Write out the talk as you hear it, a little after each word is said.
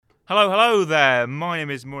Hello there. My name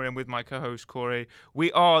is Murray. I'm with my co-host Corey. We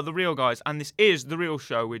are The Real Guys, and this is The Real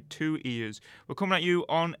Show with 2 E's. We're coming at you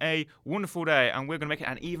on a wonderful day, and we're going to make it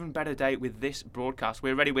an even better day with this broadcast.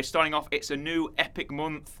 We're ready. We're starting off. It's a new epic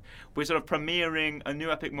month. We're sort of premiering a new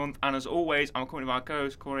epic month, and as always, I'm coming with my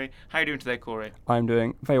co-host Corey. How are you doing today, Corey? I'm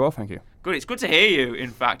doing very well, thank you. Good. It's good to hear you,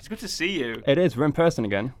 in fact. It's good to see you. It is. We're in person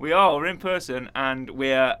again. We are. We're in person, and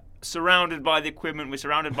we're surrounded by the equipment, we're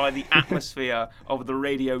surrounded by the atmosphere of the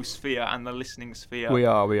radio sphere and the listening sphere. We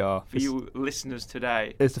are. For you listeners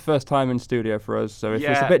today. It's the first time in studio for us, so if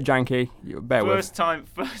it's a bit janky, bear with. First time,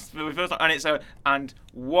 and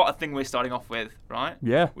what a thing we're starting off with, right?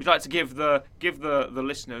 Yeah. We'd like to give the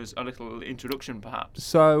listeners a little introduction, perhaps.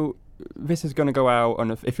 So this is going to go out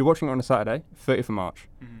on if you're watching it on a Saturday, 30th of March.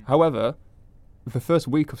 Mm-hmm. However, the first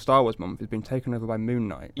week of Star Wars month has been taken over by Moon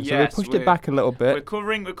Knight. So we pushed it back a little bit. We're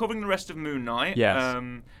covering the rest of Moon Knight. Yes.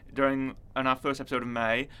 During our first episode of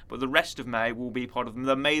May, but the rest of May will be part of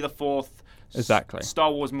the May the 4th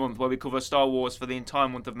Star Wars month, where we cover Star Wars for the entire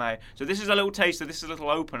month of May. So this is a little taster, this is a little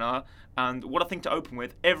opener, and what I think to open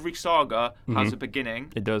with, every saga has a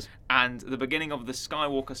beginning. It does. And the beginning of the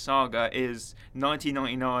Skywalker saga is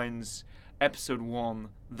 1999's Episode 1,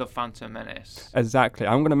 The Phantom Menace. Exactly.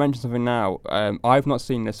 I'm going to mention something now. I've not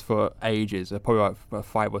seen this for ages. Probably like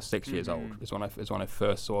 5 or 6 years old is when I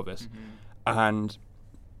first saw this. Mm-hmm. And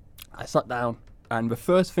I sat down, and the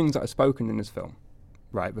first things that are spoken in this film,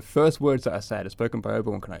 right, the first words that are said are spoken by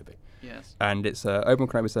Obi-Wan Kenobi. Yes. And it's Obi-Wan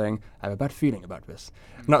Kenobi saying, I have a bad feeling about this.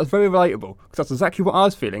 And that was very relatable, because that's exactly what I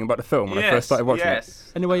was feeling about the film when I first started watching it.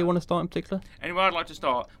 Anywhere you want to start in particular? Anywhere I'd like to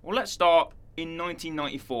start? Well, let's start in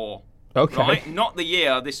 1994. Okay. Right? Not the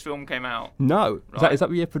year this film came out. No. Right? Is that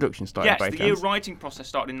the year production started? Yes, by the chance? year writing process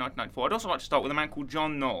started in 1994. I'd also like to start with a man called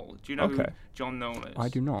John Knoll. Do you know who John Knoll is? I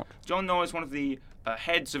do not. John Knoll is one of the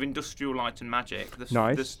heads of Industrial Light and Magic,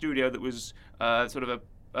 the studio that was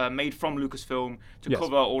made from Lucasfilm to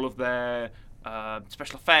cover all of their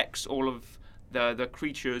special effects, all of the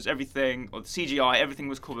creatures, everything, or the CGI, everything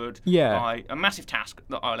was covered by a massive task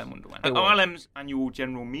that ILM underwent. At ILM's annual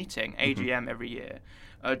general meeting, AGM, every year,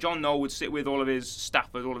 John Knoll would sit with all of his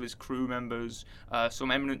staffers, all of his crew members,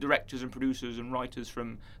 some eminent directors and producers and writers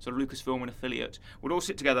from sort of Lucasfilm and affiliate, would all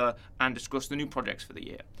sit together and discuss the new projects for the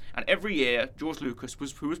year. And every year, George Lucas,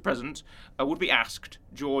 who was present, would be asked,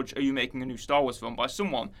 George, are you making a new Star Wars film? By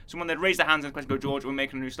someone they'd raise their hands and go, George, we're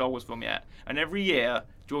making a new Star Wars film yet? And every year,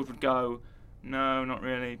 George would go, no, not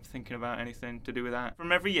really thinking about anything to do with that.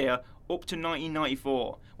 From every year up to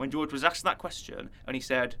 1994, when George was asked that question, and he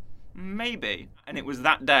said, maybe. And it was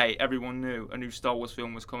that day everyone knew a new Star Wars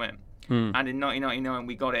film was coming. And in 1999,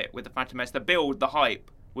 we got it with The Phantom Menace. The build, the hype,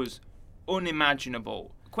 was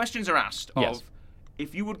unimaginable. Questions are asked of,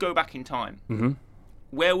 if you would go back in time,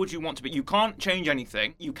 where would you want to be? You can't change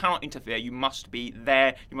anything. You cannot interfere. You must be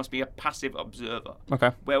there. You must be a passive observer.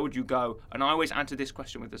 Okay. Where would you go? And I always answer this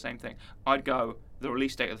question with the same thing. I'd go the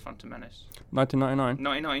release date of The Phantom Menace. 1999?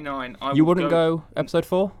 1999. You wouldn't go episode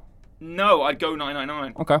 4? No, I'd go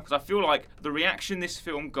 1999. Okay. Because I feel like the reaction this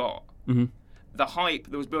film got, the hype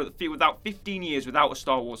that was built without 15 years without a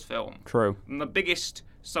Star Wars film. True. And one of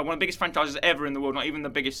the biggest franchises ever in the world, not even the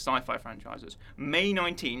biggest sci-fi franchises. May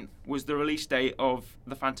 19th was the release date of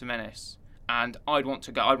The Phantom Menace. And I'd want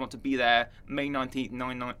to go. I'd want to be there May 19th,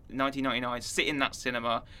 1999, sit in that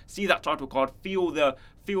cinema, see that title card, feel the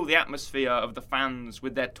atmosphere of the fans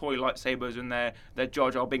with their toy lightsabers and their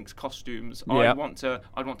Jar Jar Binks costumes. Yeah. I'd want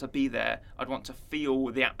to be there. I'd want to feel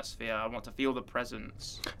the atmosphere. I'd want to feel the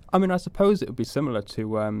presence. I mean, I suppose it would be similar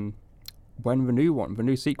to when the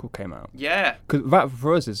new sequel came out. Yeah. Because that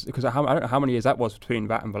for us is because I don't know how many years that was between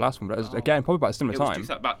that and the last one, but it was, again, probably about a similar time. It was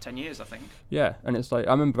about 10 years, I think. Yeah, and it's like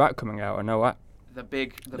I remember that coming out. I know that. The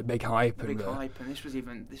big hype. The big hype, and this was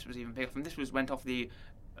even bigger. And this went off the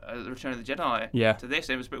Return of the Jedi. Yeah. To this,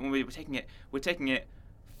 it was when we're taking it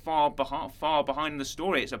far behind the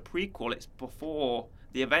story. It's a prequel. It's before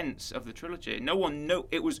the events of the trilogy. No one knew.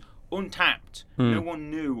 It was untapped. No one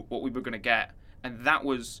knew what we were going to get, and that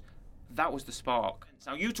was the spark.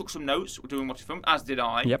 Now, you took some notes doing watching film, as did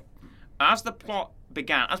I. Yep. As the plot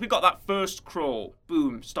began, as we got that first crawl,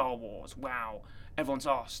 boom, Star Wars, wow. Everyone's,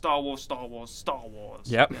 Star Wars, Star Wars, Star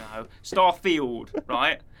Wars. Yep. You know, Starfield,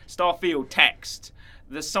 right? Starfield text.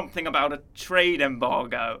 There's something about a trade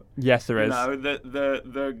embargo. Yes, there is. You know,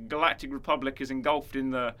 the Galactic Republic is engulfed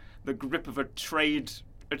in the grip of a trade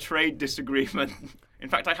disagreement. In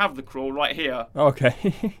fact, I have the crawl right here.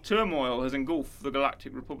 Okay. Turmoil has engulfed the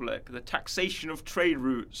Galactic Republic. The taxation of trade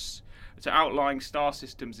routes to outlying star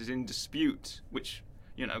systems is in dispute, which,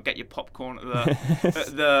 get your popcorn at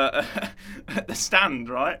the at the stand,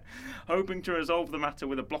 right? Hoping to resolve the matter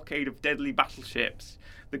with a blockade of deadly battleships,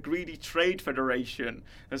 the greedy Trade Federation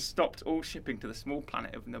has stopped all shipping to the small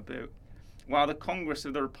planet of Naboo. While the Congress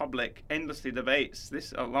of the Republic endlessly debates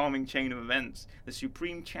this alarming chain of events, the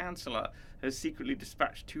Supreme Chancellor has secretly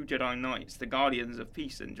dispatched 2 Jedi Knights, the guardians of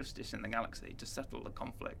peace and justice in the galaxy, to settle the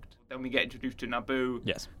conflict. Then we get introduced to Naboo,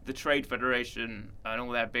 the Trade Federation, and all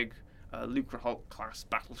their big Lucrehulk-class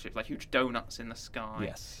battleships, like huge donuts in the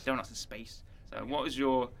sky, donuts in space. So can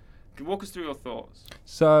you walk us through your thoughts?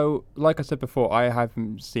 So, like I said before, I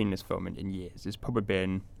haven't seen this film in years. It's probably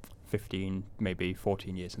been 15, maybe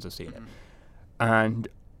 14 years since I've seen it. And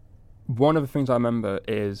one of the things I remember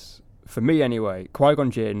is, for me anyway, Qui-Gon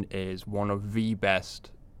Jinn is one of the best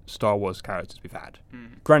Star Wars characters we've had.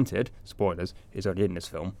 Granted, spoilers, he's only in this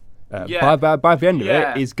film. By the end of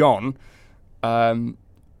it, he's gone. I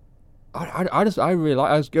really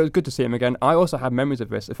like. It was good to see him again. I also have memories of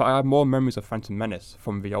this. In fact, I have more memories of Phantom Menace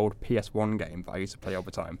from the old PS1 game that I used to play all the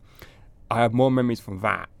time. I have more memories from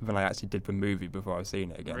that than I actually did the movie before I've seen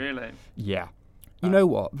it again. Really? Yeah. You know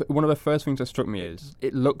what? One of the first things that struck me is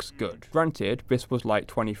it looks good. Granted, this was like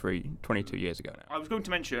 22 years ago now. I was going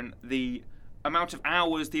to mention the amount of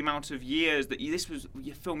hours, the amount of years that this was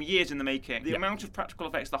your film years in the making. The amount of practical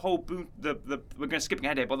effects, the whole we're going to skip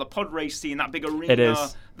ahead here, but the pod race scene, that big arena,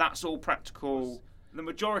 that's all practical. The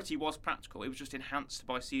majority was practical. It was just enhanced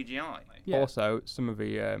by CGI. Yeah. Also, some of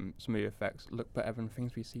the effects look better than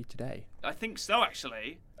things we see today. I think so,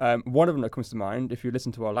 actually. One of them that comes to mind, if you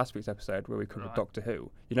listen to our last week's episode where we covered Doctor Who,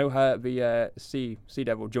 you know how the Sea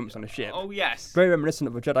Devil jumps on a ship? Oh, yes. Very reminiscent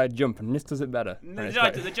of a Jedi jump, and this does it better. The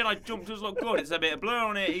Jedi jump does look good. It's a bit of blur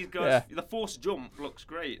on it. He's got the Force jump looks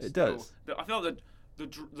great. It does. I feel like the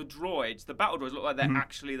droids, the battle droids, look like they're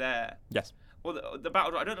actually there. Yes. Well, the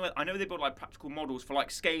battle droid, I don't know. I know they built like practical models for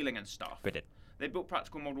like scaling and stuff. They did. They built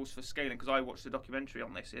practical models for scaling because I watched a documentary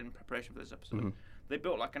on this in preparation for this episode. They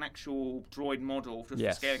built like an actual droid model just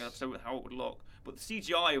for scaling and so how it would look. But the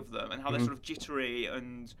CGI of them and how they're sort of jittery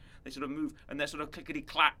and they sort of move and they're sort of clickety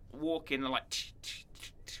clack walking and like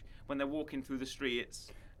when they're walking through the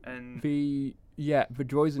streets. And the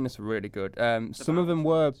droids in this are really good. Some of them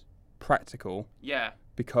were practical. Yeah.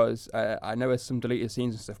 Because I know there's some deleted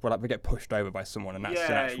scenes and stuff where like they get pushed over by someone, and that's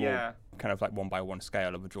an actual kind of like 1-by-1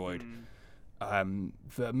 scale of a droid.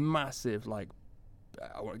 The massive like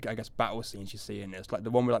I guess battle scenes you see in this, like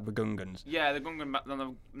the one with like the Gungans. Yeah, the Gungan on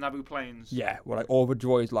the Naboo plains. Yeah, where like all the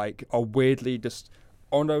droids like are weirdly just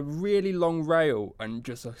on a really long rail and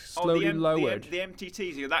just slowly lowered. The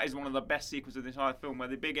MTTs, that is one of the best sequences of the entire film, where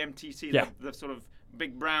the big MTT, the sort of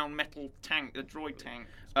big brown metal tank, the droid tank,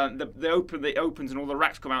 it opens and all the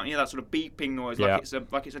racks come out and you hear that sort of beeping noise, like it's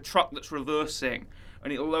a truck that's reversing,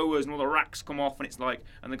 and it lowers and all the racks come off and it's like,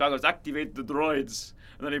 and the guy goes, activate the droids,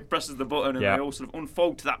 and then he presses the button and they all sort of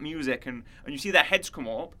unfold to that music, and you see their heads come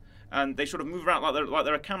up and they sort of move around like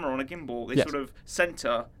they're a camera on a gimbal. They sort of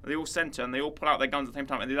they all center and they all pull out their guns at the same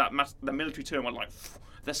time and do that the military term where like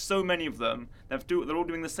there's so many of them, they're all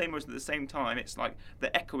doing the same motion at the same time. It's like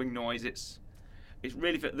the echoing noise. It's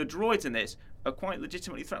really the droids in this are quite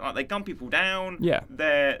legitimately threatening. Like they gun people down. Yeah.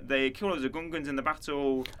 They kill loads of Gungans in the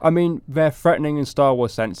battle. I mean, they're threatening in Star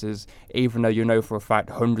Wars senses, even though you know for a fact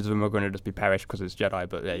hundreds of them are going to just be perished because it's Jedi.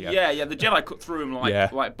 But there you go. Yeah. The Jedi cut through them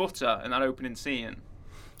like butter in that opening scene.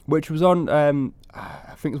 Which was on,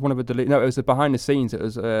 I think it was one of the it was behind the scenes. It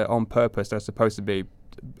was on purpose. They're supposed to be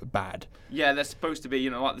bad. Yeah, they're supposed to be,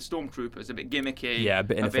 like the stormtroopers, a bit gimmicky. Yeah, a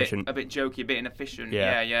bit inefficient. A bit jokey, a bit inefficient.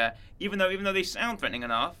 Yeah. Even though they sound threatening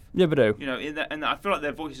enough. Yeah, they do. And I feel like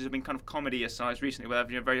their voices have been kind of comedy-sized recently, where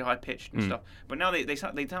they're very high-pitched and stuff. But now they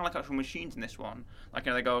sound like actual machines in this one. Like,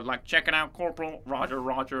 they go, like, check it out, Corporal, Roger.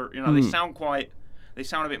 They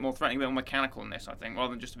sound a bit more threatening, a bit more mechanical in this, I think,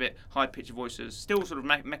 rather than just a bit high-pitched voices. Still sort of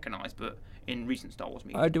mechanized, but in recent Star Wars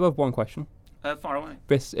media. I do have one question. Far away.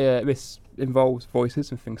 This involves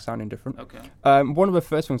voices and things sounding different. Okay. One of the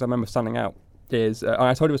first things I remember standing out is, and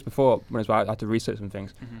I told you this before when I had to research some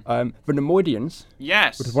things, the Nemoidians.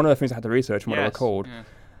 Yes. Which is one of the things I had to research and what they were called. Yeah.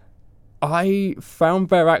 I found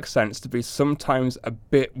their accents to be sometimes a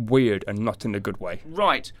bit weird and not in a good way.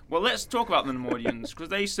 Right. Well, let's talk about the Nemoidians because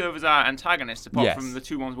they serve as our antagonists, apart from the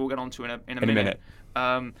two ones we'll get onto in a minute.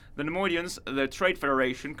 The Nemoidians, the Trade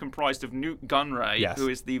Federation, comprised of Newt Gunray, who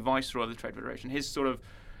is the viceroy of the Trade Federation. His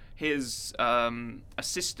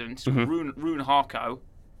assistant, Rune Harko,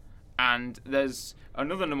 and there's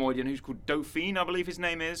another Nemoidian who's called Dauphine, I believe his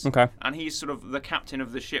name is. Okay. And he's sort of the captain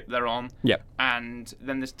of the ship they're on. Yep. And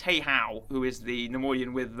then there's Te Hao, who is the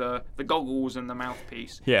Nemoidian with the goggles and the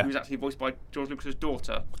mouthpiece. Yeah. Who's actually voiced by George Lucas's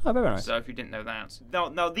daughter. Oh, very nice. So if you didn't know that.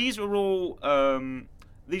 Now these are all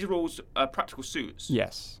practical suits.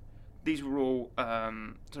 Yes. These were all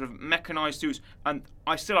sort of mechanized suits, and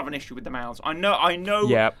I still have an issue with the mouths. I know.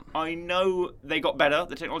 Yep. I know they got better.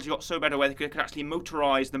 The technology got so better where they could actually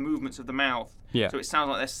motorize the movements of the mouth. Yeah. So it sounds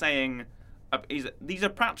like they're saying, these are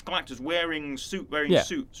practical actors wearing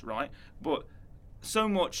suits, right? But so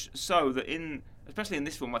much so that especially in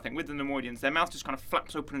this film, I think, with the Nemoidians, their mouth just kind of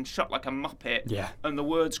flaps open and shut like a Muppet. Yeah. And the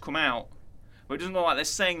words come out, but it doesn't look like they're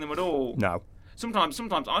saying them at all. No. Sometimes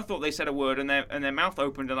I thought they said a word and their mouth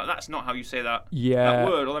opened and like that's not how you say that. Yeah. That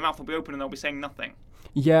word, or their mouth will be open and they'll be saying nothing.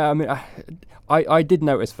 Yeah, I mean, I did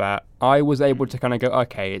notice that. I was able to kind of go,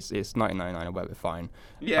 okay, it's 1999 or whatever, fine.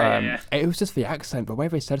 Yeah. It was just the accent, but the way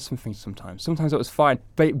they said something sometimes it was fine.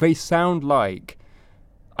 They sound like,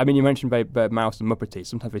 I mean, you mentioned Mouse and Muppety.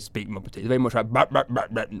 Sometimes they speak Muppety. They're very much like all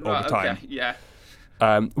the time. Okay, yeah.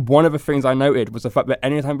 One of the things I noted was the fact that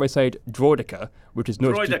anytime they said Droideka, which is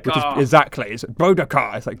exactly, it's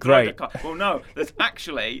Droideka. It's like great. Droideka. Well, no, there's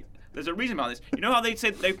a reason about this. You know how they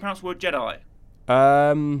pronounce the word Jedi?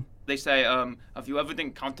 They say, have you ever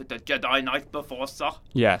encountered a Jedi Knight before, sir?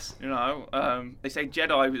 Yes. You know, they say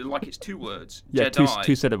Jedi like it's two words. Yeah, Jedi,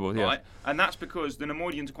 two syllables, right? yes. And that's because the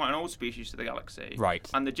Nemoidians are quite an old species to the galaxy. Right.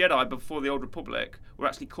 And the Jedi, before the Old Republic, were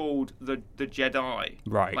actually called the Jedi.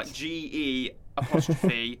 Right. Like G-E'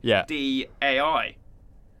 yeah. D-A-I.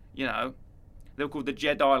 You know? They were called the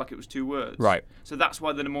Jedi like it was two words. Right. So that's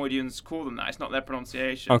why the Nemoidians call them that. It's not their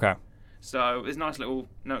pronunciation. Okay. So there's a nice little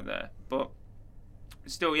note there. But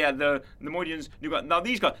still, yeah, the Nemoidians. Now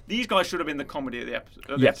these guys should have been the comedy of the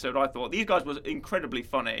episode. I thought these guys was incredibly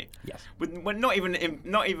funny. Yes. When not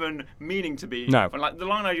even meaning to be. No. Like the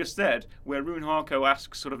line I just said, where Rune Harko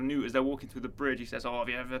asks sort of Newt as they're walking through the bridge, he says, "Oh, have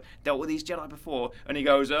you ever dealt with these Jedi before?" And he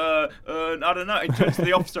goes, I don't know. He turns to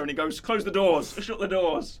the officer and he goes, "Close the doors, shut the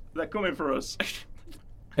doors. They're coming for us."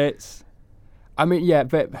 I mean, yeah,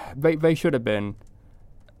 they should have been.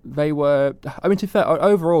 They were, I mean, to be fair,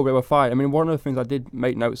 overall they were fine. I mean, one of the things I did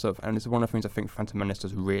make notes of, and it's one of the things I think Phantom Menace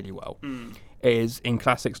does really well, is in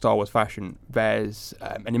classic Star Wars fashion, there's,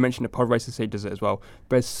 and you mentioned the pod racer scene does it as well,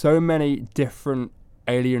 there's so many different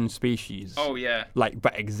alien species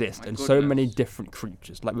that exist, and so many different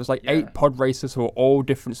creatures. Like there's 8 pod racers who are all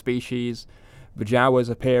different species. The Jawas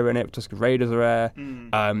appear in it, Tusken Raiders are there.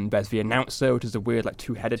 There's the announcer, which is a weird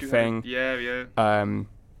two-headed thing. Yeah.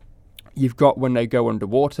 You've got when they go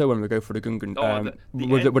underwater, when we go for the Gungan,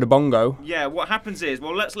 with a bongo. Yeah, what happens is,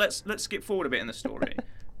 well, let's skip forward a bit in the story.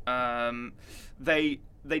 They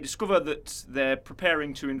discover that they're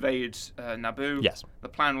preparing to invade Naboo. Yes. The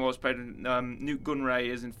plan was President Newt Gunray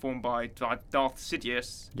is informed by Darth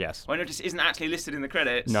Sidious. Yes. I noticed isn't actually listed in the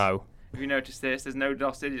credits. No. If you notice this, there's no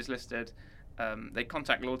Darth Sidious listed. They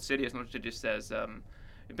contact Lord Sidious, and Lord Sidious says,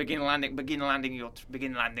 "Begin landing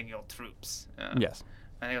your troops." Yes.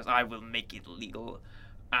 And he goes, "I will make it legal."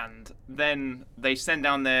 And then they send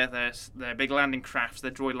down their big landing crafts,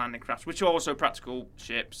 their droid landing crafts, which are also practical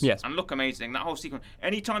ships. Yes. And look amazing. That whole sequence.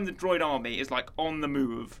 Anytime the droid army is on the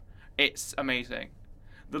move, it's amazing.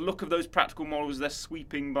 The look of those practical models, they're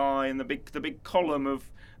sweeping by, and the big column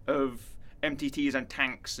of MTTs and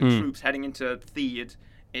tanks and troops heading into Theed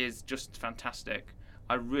is just fantastic.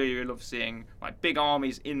 I really, really love seeing big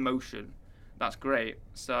armies in motion. That's great.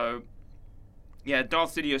 So yeah,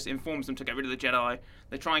 Darth Sidious informs them to get rid of the Jedi.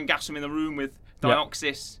 They try and gas them in the room with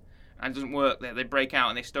Dioxis, and it doesn't work. They break out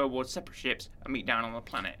and they stow aboard separate ships and meet down on the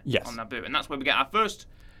planet on Naboo. And that's where we get our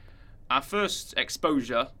first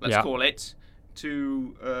exposure, let's call it,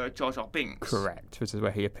 to Jar Jar Binks. Correct, which is where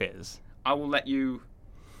he appears. I will let you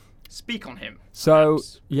speak on him. So,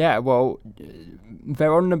 they're on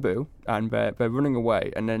Naboo and they're running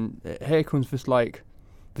away, and then here comes this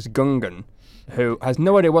Gungan who has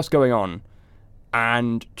no idea what's going on,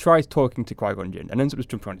 and tries talking to Qui-Gon Jinn and ends up just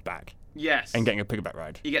jumping on his back. Yes. And getting a piggyback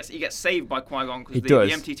ride. He gets saved by Qui-Gon because the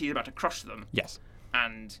MTT is about to crush them. Yes.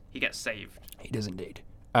 And he gets saved. He does indeed.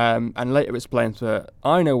 And later explains that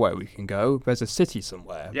I know where we can go. There's a city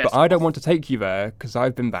somewhere, but I don't want to take you there because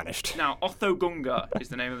I've been banished. Now, Otho Gunga is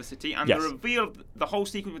the name of the city, and the reveal of the whole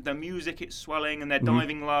sequence with the music, it's swelling and they're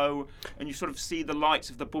diving low, and you sort of see the lights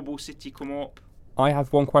of the bubble city come up. I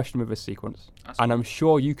have one question with this sequence, and I'm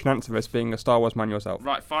sure you can answer this being a Star Wars man yourself.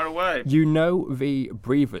 Right, fire away. You know the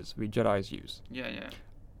breathers the Jedis use? Yeah.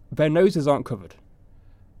 Their noses aren't covered.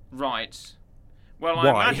 Right. Well,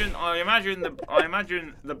 Why? I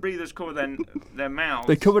imagine the breathers cover their mouths.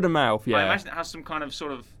 They cover the mouth, yeah. I imagine it has some kind of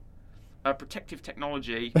sort of protective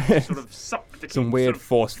technology to sort of suck the some weird sort of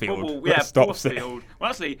force field. Bubble, that stops force it. field.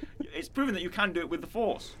 Well, actually, it's proven that you can do it with the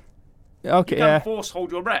force. Okay, you can force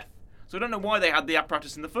hold your breath. So I don't know why they had the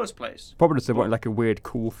apparatus in the first place. Probably just like a weird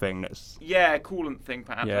cool thing that's... Yeah, coolant thing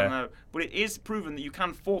perhaps, Yeah. I don't know. But it is proven that you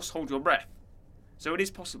can force hold your breath. So it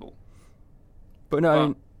is possible. But no, I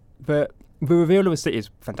mean, the reveal of the city is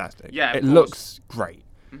fantastic. Yeah, it looks great.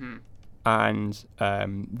 Mm-hmm. And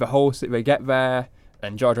the whole city, they get there,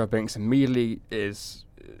 and Jar Jar Binks immediately is...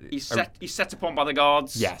 He's set upon by the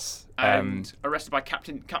guards. Yes. And arrested by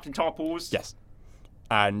Captain Tarpals. Yes.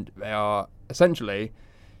 And they are essentially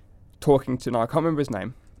talking to... Now, I can't remember his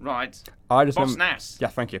name. Right. Boss Nass. Yeah,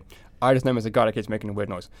 thank you. I just know him as a guy that keeps making a weird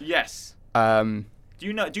noise. Yes. Do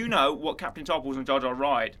you know what Captain Tarpals and Jar Jar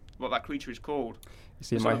ride? What that creature is called? You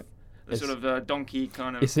see, the sort of donkey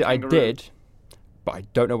kind of... You see, kangaroo. I did, but I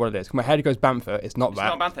don't know what it is. My head goes Bantha. It's not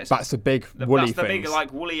that. It's not Bantha. That's the big woolly thing. That's the big,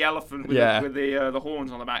 like, woolly elephant with the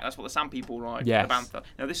horns on the back. That's what the Sand People ride. Yes. The Bantha.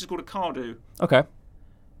 Now, this is called a Cardu. Okay.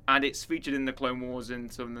 And it's featured in the Clone Wars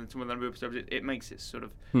and some of the episodes. It makes its sort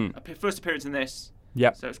of first appearance in this.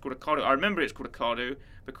 Yep. So it's called a Cardu. I remember it's called a Cardu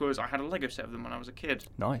because I had a Lego set of them when I was a kid.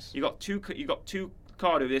 Nice. You got two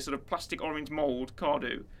Cardu, this sort of plastic orange mould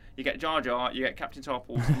Cardu. You get Jar Jar, you get Captain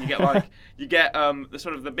Tarpals, and you get the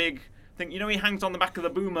sort of the big thing. You know, he hangs on the back of the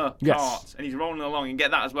boomer cart, and he's rolling along. You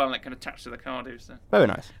get that as well, and it can attach to the Cardu. So. Very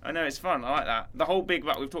nice. I know, it's fun. I like that. The whole big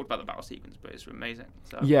we've talked about the battle sequence, but it's amazing.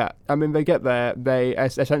 So. Yeah, I mean, they get there. They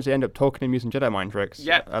essentially end up talking and using Jedi mind tricks.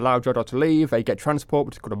 Yep. Allow Jar Jar to leave. They get transport,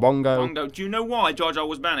 which is called a bongo. Do you know why Jar Jar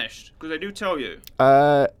was banished? Because they do tell you.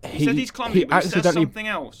 He said he's clumsy, but he says something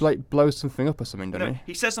else. Like blows something up or something, doesn't he?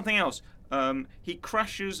 He says something else. He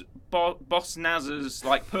crashes Boss Naz's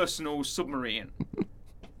personal submarine.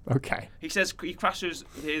 Okay. He says he crashes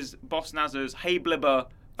his Boss Naz's Hey Blibber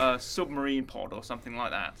submarine pod or something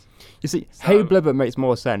like that. You see, Hey Blibber makes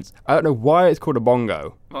more sense. I don't know why it's called a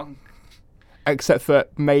bongo. Except for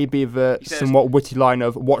maybe the somewhat witty line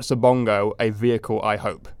of "What's a bongo? A vehicle, I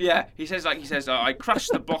hope." Yeah, he says I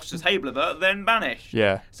crashed the boss's hay blibber, then banished.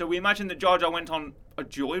 Yeah. So we imagine that Jar Jar went on a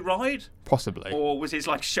joyride, possibly, or was his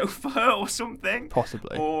chauffeur or something,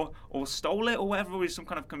 possibly, or stole it or whatever. Was some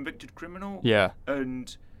kind of convicted criminal. Yeah.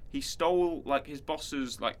 And he stole his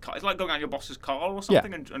boss's car. It's like going out your boss's car or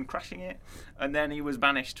something and crashing it, and then he was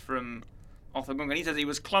banished from. And he says he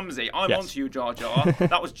was clumsy. I'm onto you, Jar Jar.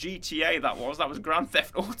 That was GTA, that was Grand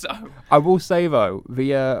Theft Auto. I will say, though,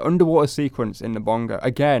 the underwater sequence in the bongo,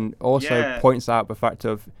 again, also points out the fact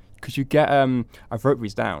of... Because you get... I've wrote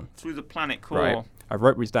these down. Through the planet core. Right. I've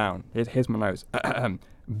wrote these down. Here's my notes.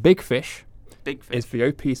 Big Fish. Big Fish. Is the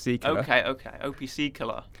OPC killer. Okay. OPC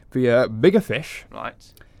killer. The bigger fish. Right.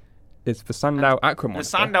 It's the Sandow Aqua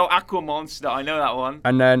Monster. The Sandow Aqua Monster, I know that one.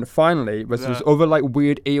 And then finally, there's this other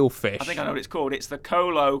weird eel fish. I think I know what it's called. It's the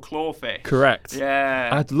Colo Clawfish. Correct. Yeah.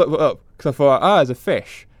 I had to look that up because I thought, there's a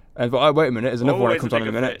fish. And I thought, wait a minute, there's another one that comes on in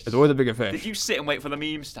a minute. Fish. There's always a bigger fish. Did you sit and wait for the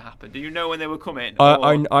memes to happen? Did you know when they were coming?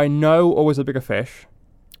 I know always a bigger fish.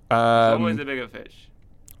 Always a bigger fish.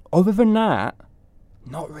 Other than that,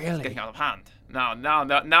 not really. It's getting out of hand. Now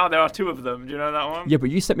there are two of them. Do you know that one? Yeah, but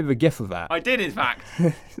you sent me the GIF of that. I did, in fact.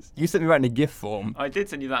 You sent me that in a GIF form. I did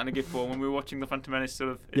send you that in a GIF form when we were watching the Phantom Menace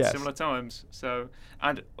sort of at similar times. So,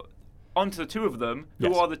 and onto the two of them.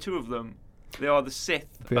 Who are the two of them? They are the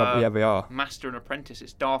Sith. They are. Master and apprentice.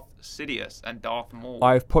 It's Darth Sidious and Darth Maul.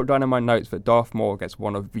 I've put down in my notes that Darth Maul gets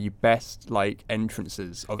one of the best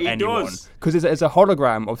entrances of anyone. Because it's a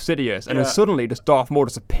hologram of Sidious, and then suddenly just Darth Maul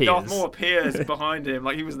just appears. Darth Maul appears behind him,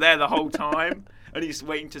 like he was there the whole time, and he's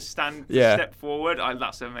waiting to step forward.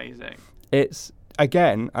 That's amazing. It's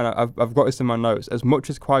again, and I've got this in my notes. As much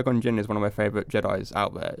as Qui-Gon Jinn is one of my favorite Jedis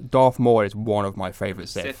out there, Darth Maul is one of my favorite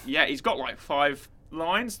Sith. Yeah, he's got 5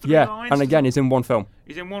 lines, 3 lines. And again, he's in one film.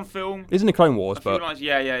 He's in one film. He's in the Clone Wars, but... Lines,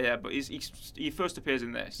 yeah. But he first appears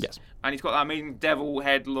in this. Yes. And he's got that amazing devil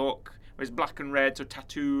head look, where it's black and red, so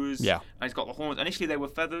tattoos. Yeah. And he's got the horns. Initially, they were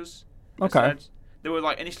feathers. Okay. They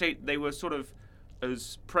were initially, they were sort of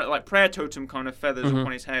as prayer totem kind of feathers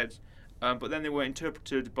upon his head. But then they were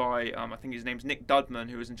interpreted by, I think his name's Nick Dudman,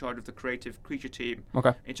 who was in charge of the creative creature team.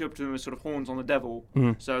 Okay. Interpreted them as sort of horns on the devil.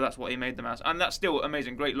 So that's what he made them as. And that's still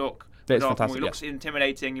amazing. Great look. It's fantastic. He looks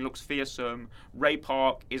intimidating. He looks fearsome. Ray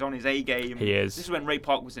Park is on his A game. He is. This is when Ray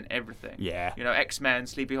Park was in everything. Yeah. X-Men,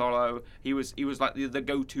 Sleepy Hollow. He was like the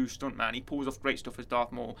go-to stuntman. He pulls off great stuff as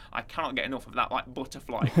Darth Maul. I cannot get enough of that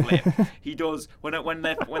butterfly flip. He does when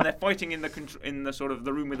they're fighting in the sort of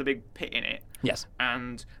the room with the big pit in it. Yes.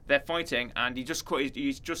 And they're fighting fighting, and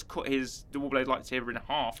he's just cut his double blade lightsaber in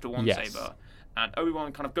half to one saber. And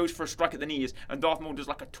Obi-Wan kind of goes for a strike at the knees, and Darth Maul does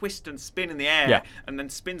like a twist and spin in the air, and then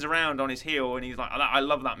spins around on his heel, and he's like, I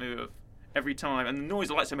love that move every time. And the noise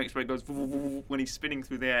the lightsaber makes when it goes when he's spinning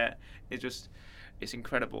through the air, it's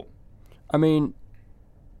incredible. I mean,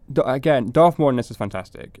 again, Darth Maul in this is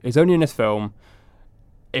fantastic. He's only in this film,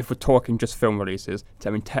 if we're talking just film releases,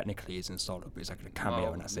 I mean, technically he's in Solo, but he's like a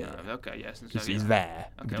cameo and that's it. Okay, yes. He's there.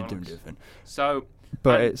 Okay, different. So...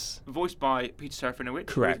 But it's voiced by Peter Serafinowicz,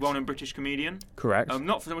 correct, who's a well-known British comedian. Correct.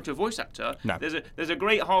 Not so much a voice actor. No. There's a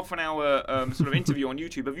great half-an-hour sort of interview on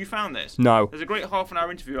YouTube. Have you found this? No. There's a great half-an-hour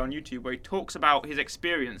interview on YouTube where he talks about his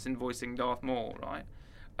experience in voicing Darth Maul. Right.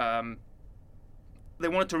 They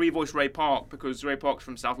wanted to revoice Ray Park because Ray Park's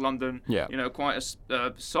from South London. Yeah. You know, quite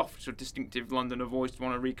a soft, sort of distinctive Londoner voice.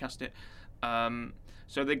 Want to recast it.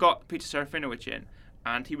 So they got Peter Serafinowicz in.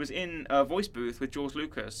 And he was in a voice booth with George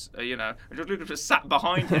Lucas, and George Lucas was sat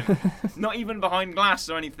behind him, not even behind glass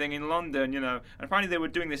or anything in London, And apparently they were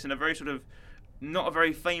doing this in a very sort of, not a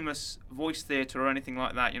very famous voice theatre or anything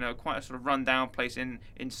like that, quite a sort of run-down place in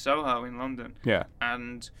Soho in London. Yeah.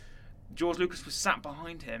 And George Lucas was sat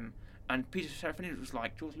behind him, and Peter Serafinowicz was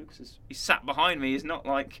like, George Lucas he's sat behind me, he's not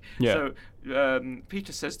like... Yeah. So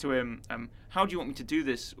Peter says to him, how do you want me to do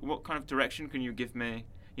this? What kind of direction can you give me?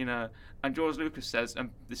 And George Lucas says,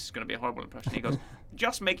 and this is going to be a horrible impression, he goes,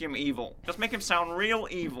 just make him evil. Just make him sound real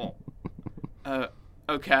evil.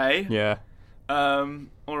 Okay. Yeah.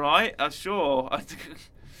 All right, sure.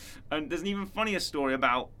 And there's an even funnier story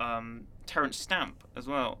about Terence Stamp as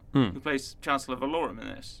well, who plays Chancellor Valorum in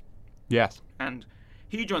this. Yes. And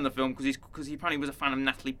he joined the film because he apparently was a fan of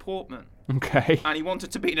Natalie Portman. Okay. And he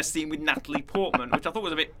wanted to be in a scene with Natalie Portman, which I thought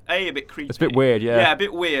was a bit creepy. It's a bit weird, yeah. Yeah, a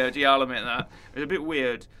bit weird, yeah, I'll admit that. It was a bit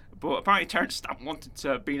weird. But apparently Terence Stamp wanted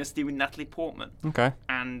to be in a scene with Natalie Portman. Okay.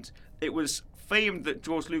 And it was famed that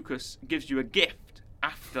George Lucas gives you a gift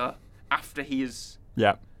after he is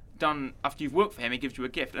done, after you've worked for him, he gives you a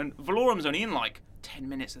gift. And Valorum's only in like 10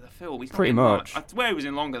 minutes of the film. He's pretty much. I swear he was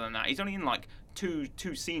in longer than that. He's only in like two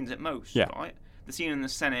scenes at most, right? The scene in the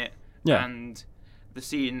Senate and the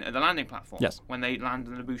scene at the landing platform when they land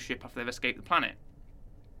on the Naboo ship after they've escaped the planet.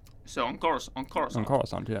 So on Coruscant. On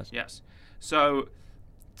Coruscant, yes. Yes. So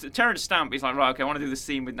Terence Stamp is like, right, okay, I want to do the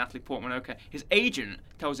scene with Natalie Portman, okay. His agent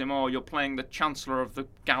tells him, oh, you're playing the Chancellor of the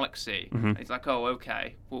Galaxy. Mm-hmm. And he's like, oh,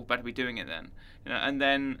 okay, well, better be doing it then. And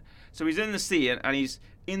then, so he's in the scene, and he's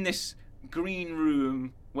in this green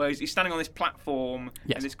room where he's standing on this platform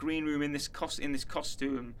in this green room in this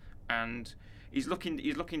costume, and he's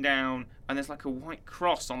looking down, and there's like a white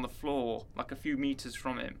cross on the floor, like a few meters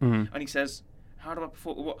from him. Mm-hmm. And he says, how do I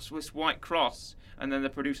perform? What's this white cross? And then the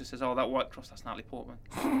producer says, oh, that white cross, that's Natalie Portman.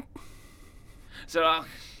 So,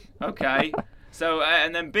 okay. So,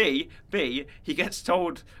 and then B, he gets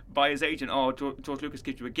told by his agent, oh, George Lucas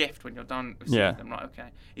gives you a gift when you're done with them. Right, okay.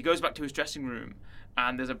 He goes back to his dressing room,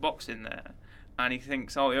 and there's a box in there. And he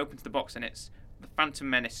thinks, he opens the box, and it's the Phantom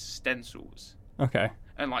Menace stencils. Okay.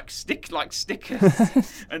 And stickers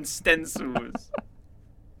and stencils.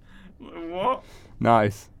 What?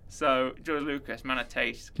 Nice. So, George Lucas, man of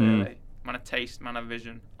taste, clearly. Man of taste, man of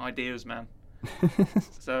vision. Ideas, man.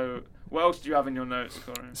 So, what else do you have in your notes,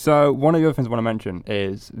 Corey? So, one of the other things I want to mention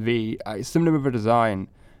is the similar with the design.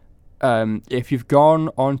 If you've gone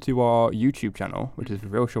onto our YouTube channel, which is the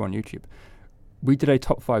real show on YouTube, we did a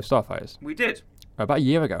top 5 Starfighters. We did. About a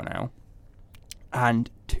year ago now. And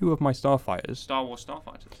 2 of my Starfighters... Star Wars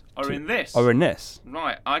Starfighters are in this? Are in this.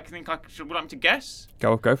 Right. I think I should... Would I like to guess?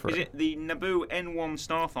 Go for it. Is it the Naboo N1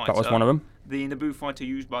 Starfighter? That was one of them. The Naboo fighter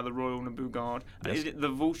used by the Royal Naboo Guard. Yes. And is it the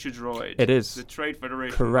Vulture droid? It is. The Trade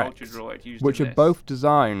Federation Correct. Vulture droid used Which in are this. both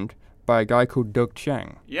designed by a guy called Doug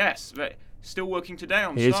Chiang. Yes. Still working today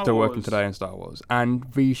on Star Wars. He is still working today on Star Wars.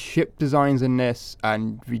 And the ship designs in this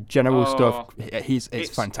and the general stuff, it's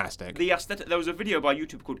fantastic. The aesthetic. There was a video by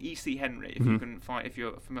YouTube called E.C. Henry, if you can find, if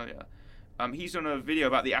you're familiar. He's done a video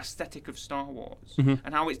about the aesthetic of Star Wars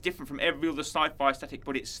and how it's different from every other sci-fi aesthetic,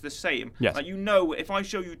 but it's the same. Yes. Like, if I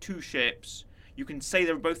show you 2 ships, you can say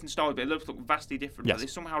they're both in Star Wars, but they look vastly different. Yes. But they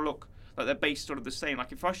somehow look like they're based sort of the same.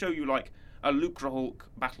 Like if I show you like a Lucrehulk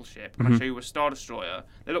battleship and I show you a Star Destroyer,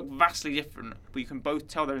 they look vastly different, but you can both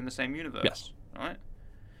tell they're in the same universe. Yes. Right?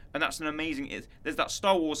 And that's an amazing... There's that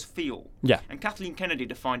Star Wars feel. Yeah. And Kathleen Kennedy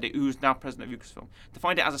defined it, who's now president of Lucasfilm,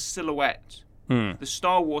 defined it as a silhouette. The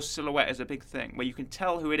Star Wars silhouette is a big thing, where you can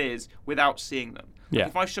tell who it is without seeing them. Like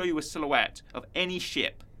if I show you a silhouette of any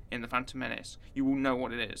ship in the Phantom Menace, you will know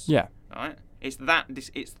what it is. Yeah. Right? It's that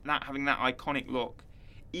having that iconic look,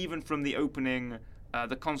 even from the opening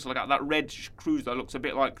the console, like that red cruiser looks a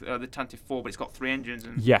bit like the Tantive 4, but it's got 3 engines.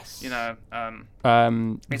 And, yes. You know,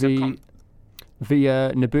 the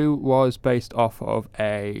Naboo was based off of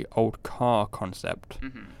a old car concept.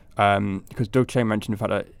 Because Doug Chain mentioned the fact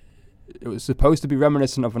that it was supposed to be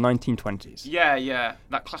reminiscent of the 1920s. Yeah,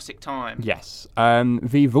 that classic time. Yes.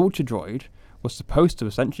 The Vulture droid was supposed to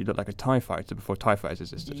essentially look like a TIE fighter before TIE fighters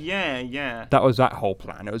existed. Yeah. That was that whole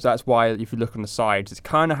plan. That's why if you look on the sides, it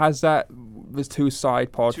kind of has there's 2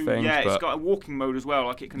 side pod things. Yeah, it's got a walking mode as well.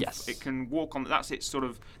 Like it can walk on. That's its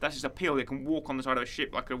appeal. It can walk on the side of a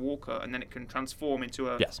ship like a walker, and then it can transform into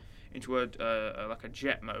a like a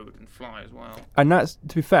jet mode and fly as well. And that's,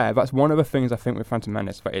 to be fair, that's one of the things I think with Phantom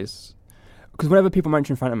Menace that is. Because whenever people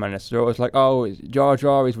mention Phantom Menace, they're always like, "Oh, Jar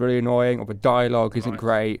Jar is really annoying," or the dialogue isn't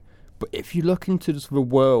great. But if you look into the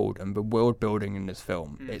world and the world building in this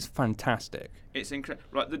film, it's fantastic. It's incredible.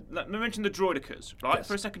 Right, let me mention the droidicas, right? Yes.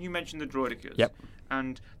 For a second, you mentioned the droidicas. Yep.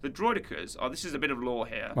 And the droidicas, this is a bit of lore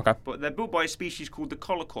here. Okay. But they're built by a species called the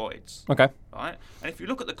colocoids. Okay. Right? And if you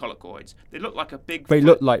look at the colocoids, they look like a big... They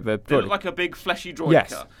look like the droidica. They look like a big fleshy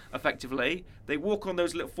droidica, effectively. They walk on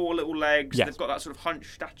those 4 little legs. Yes. They've got that sort of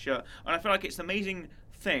hunched stature. And I feel like it's an amazing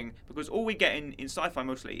thing, because all we get in sci-fi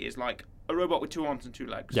mostly is like a robot with 2 arms and 2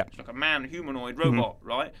 legs. Yeah. It's like a humanoid robot,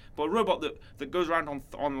 right? But a robot that goes around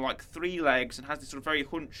on like 3 legs and has this sort of very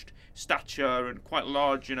hunched stature and quite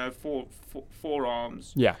large, 4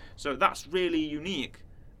 arms. Yeah. So that's really unique.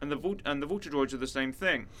 And the Vulture droids are the same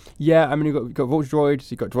thing. Yeah, I mean, you've got Vulture droids,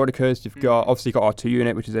 you've got droidicas, you've got R2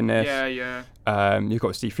 unit, which is in this. Yeah. You've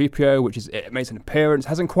got C-3PO, which it makes an appearance.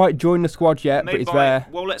 Hasn't quite joined the squad yet, but it's there.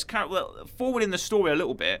 Well, let's forward in the story a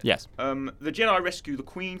little bit. Yes. The Jedi rescue the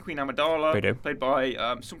Queen Amidala. They do. Played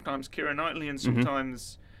by sometimes Keira Knightley and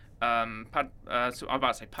sometimes I'm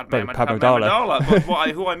about to say Padme Amidala. But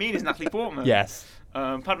who I mean is Natalie Portman. Yes.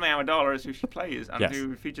 Padme Amidala is who she plays and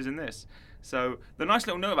who features in this. So the nice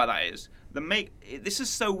little note about that is this is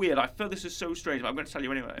so weird. I feel this is so strange, but I'm going to tell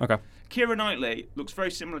you anyway. Okay. Keira Knightley looks very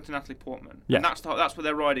similar to Natalie Portman. Yes. And that's what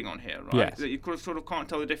they're riding on here, right? Yes. You sort of can't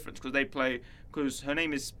tell the difference because her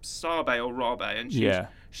name is Sabe or Rabe, and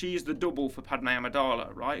she's the double for Padme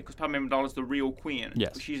Amidala, right? Because Padme Amidala is the real queen.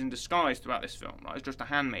 Yes. She's in disguise throughout this film, right? It's just a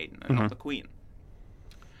handmaiden and not the queen.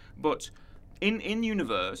 But in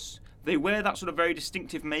universe, they wear that sort of very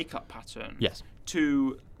distinctive makeup pattern. Yes.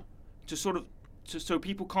 So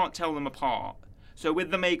people can't tell them apart. So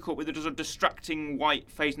with the makeup, with the sort of distracting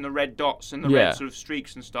white face and the red dots and the red sort of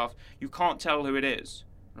streaks and stuff, you can't tell who it is,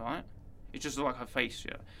 right? It's just like her face,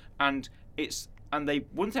 And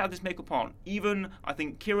once they had this makeup on, even I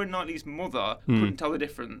think Keira Knightley's mother couldn't tell the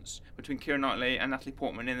difference between Keira Knightley and Natalie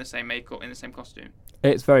Portman in the same makeup, in the same costume.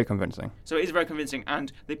 It's very convincing. So it is very convincing,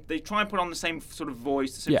 and they try and put on the same sort of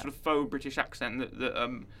voice, the same sort of faux British accent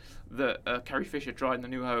that Carrie Fisher tried in The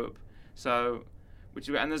New Hope. So,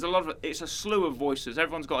 and there's it's a slew of voices.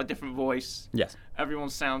 Everyone's got a different voice. Yes. Everyone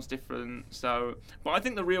sounds different. So, but I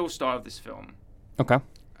think the real star of this film,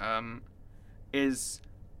 is.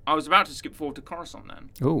 I was about to skip forward to Coruscant then.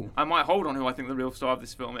 Ooh. I might hold on who I think the real star of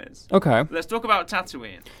this film is. Okay. Let's talk about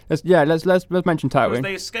Tatooine. Let's mention Tatooine. Because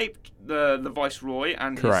they escaped the Viceroy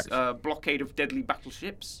and his blockade of deadly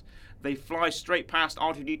battleships. They fly straight past.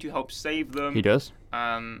 R2-D2 helps save them. He does.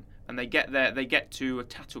 And they get there. They get to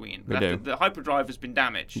Tatooine. The hyperdrive has been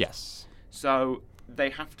damaged. Yes. So they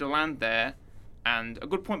have to land there. And a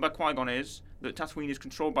good point by Qui-Gon is that Tatooine is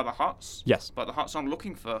controlled by the Hutts. Yes. But the Hutts aren't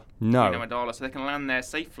looking for Queen Amidala, so they can land there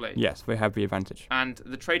safely. Yes, they have the advantage. And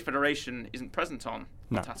the Trade Federation isn't present on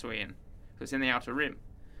Tatooine, so it's in the Outer Rim.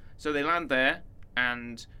 So they land there,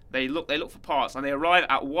 and they look for parts, and they arrive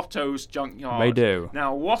at Watto's junkyard. They do.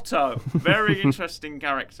 Now, Watto, very interesting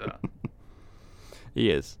character. He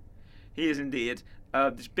is. He is indeed.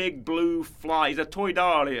 This big blue fly. He's a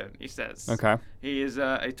Toydarian, he says. Okay. He is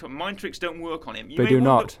mind tricks don't work on him. They do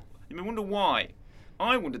not. You may wonder why.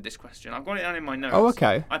 I wondered this question. I've got it down in my notes. Oh,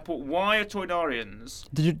 okay. I put, why are Toydarians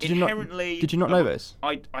inherently... Did you not know this?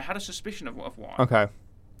 I had a suspicion of why. Okay.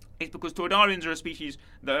 It's because Toydarians are a species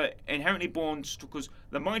that are inherently born because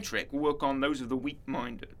the mind trick will work on those of the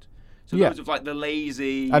weak-minded. So those of like the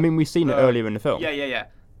lazy... I mean, we've seen it earlier in the film. Yeah.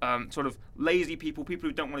 Sort of lazy people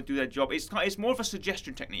who don't want to do their job. It's more of a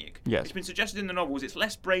suggestion technique. Yes. It's been suggested in the novels. It's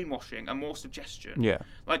less brainwashing and more suggestion. Yeah.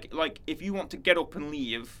 Like if you want to get up and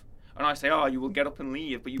leave, and I say, you will get up and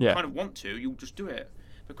leave, but you kind of want to, you'll just do it.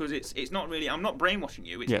 Because it's not really, I'm not brainwashing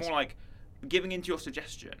you. It's more like giving into your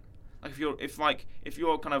suggestion. Like if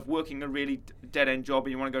you're kind of working a really dead end job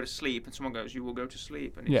and you want to go to sleep, and someone goes, you will go to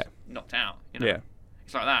sleep, and it's knocked out. Yeah.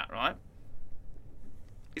 It's like that, right?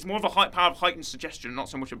 it's more of a power of heightened suggestion, not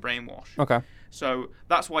so much a brainwash. Okay. So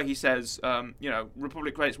that's why he says,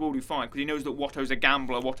 Republic credits will do fine, because he knows that Watto's a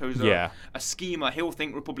gambler, Watto's a schemer. He'll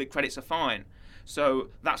think Republic credits are fine. So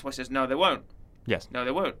that's why he says, no, they won't. Yes. No,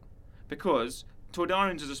 they won't. Because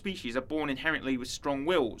Toydarians as a species are born inherently with strong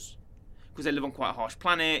wills, because they live on quite a harsh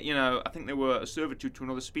planet. I think they were a servitude to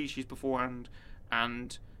another species beforehand,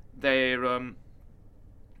 and they're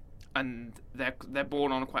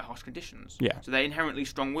born on quite harsh conditions. Yeah. So they're inherently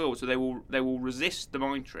strong-willed, so they will resist the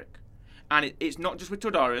mind trick. And it's not just with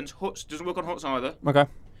Toydarians. Hutts doesn't work on Hutts either. Okay.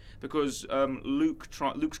 Because Luke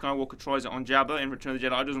Skywalker tries it on Jabba in Return of the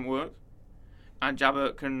Jedi. It doesn't work. And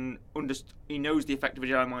Jabba he knows the effect of a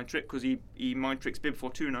Jedi mind trick, because he mind tricks Bib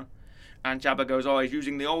Fortuna. And Jabba goes, he's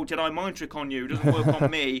using the old Jedi mind trick on you. It doesn't work on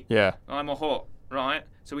me. Yeah. I'm a Hutt, right?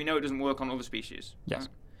 So we know it doesn't work on other species. Yes. Right?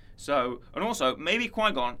 So, and also, maybe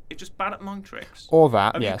Qui-Gon is just bad at mind tricks. Or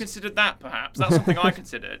that, Have yes. you considered that, perhaps? That's something I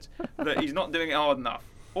considered, that he's not doing it hard enough.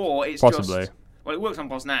 Or it's Possibly. Well, it works on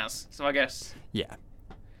Boz Nass, so I guess. Yeah.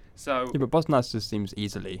 So. Yeah, but Boz Nass just seems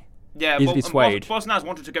easily swayed. Boz Nass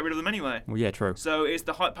wanted to get rid of them anyway. Well, yeah, true. So it's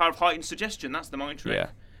the power of heightened suggestion. That's the mind trick. Yeah.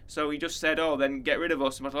 So he just said, then get rid of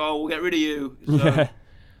us. And we'll get rid of you. So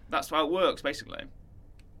that's how it works, basically.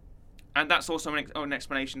 And that's also an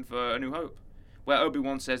explanation for A New Hope, where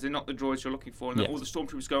Obi-Wan says they're not the droids you're looking for, and that all the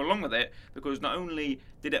stormtroopers go along with it, because not only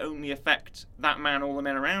did it only affect that man, all the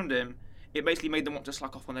men around him, it basically made them want to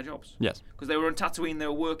slack off on their jobs. Yes. Because they were on Tatooine, they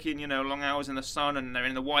were working, long hours in the sun, and they're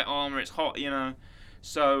in the white armor, it's hot,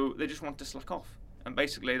 so they just wanted to slack off. And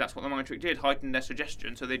basically, that's what the mind trick did, heightened their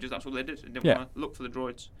suggestion, so that's what they did. They didn't want to look for the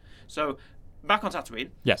droids. So, back on Tatooine.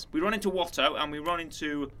 Yes. We run into Watto, and we run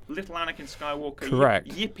into little Anakin Skywalker. Correct.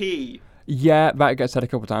 Yippee. Yeah, that gets said a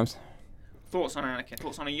couple of times. Thoughts on Anakin?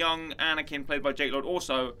 Thoughts on a young Anakin played by Jake Lloyd?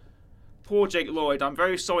 Also, poor Jake Lloyd. I'm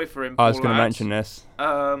very sorry for him. I was going to mention this.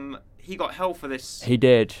 He got hell for this. He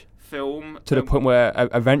did. Film to the point where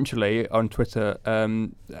eventually on Twitter,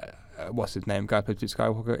 what's his name? Guy who plays Luke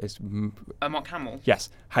Skywalker is Mark Hamill. Yes,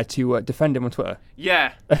 had to defend him on Twitter.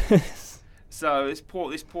 Yeah. So this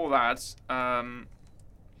poor lad.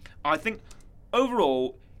 I think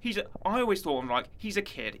overall. I always thought him he's a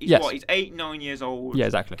kid. He's 8, 9 years old. Yeah,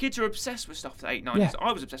 exactly. Kids are obsessed with stuff at 8, 9 years.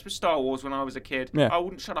 I was obsessed with Star Wars when I was a kid. Yeah. I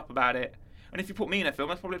wouldn't shut up about it. And if you put me in a film,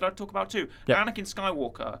 that's probably what I'd talk about too. Yeah. Anakin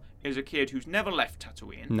Skywalker is a kid who's never left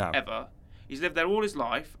Tatooine, ever. He's lived there all his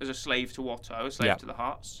life as a slave to Watto, a slave to the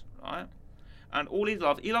Hutts, right? And all he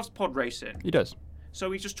loves pod racing. He does. So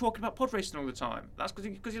he's just talking about pod racing all the time. That's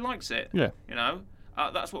because he likes it. Yeah.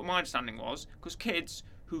 That's what my understanding was. Because kids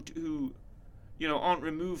who aren't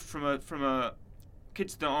removed from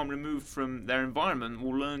kids that aren't removed from their environment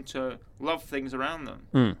will learn to love things around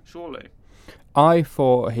them. Surely. I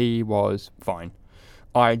thought he was fine.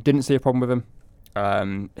 I didn't see a problem with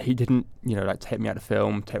him. He didn't, take me out of the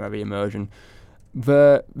film, take me out of the immersion.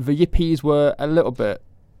 The yippies were a little bit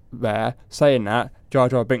there. Saying that, Jar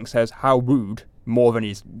Jar Binks says, "How rude," more than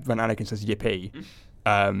Anakin says yippee.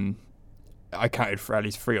 I counted for at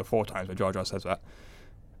least 3 or 4 times where Jar Jar says that.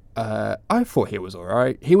 I thought he was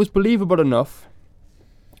alright. He was believable enough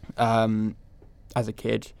as a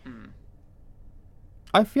kid.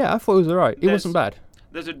 I thought he was alright. It wasn't bad.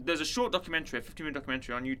 There's a short documentary, a 15-minute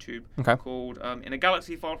documentary on YouTube called "In a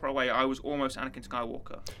Galaxy Far, Far Away, I Was Almost Anakin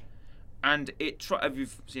Skywalker." And have you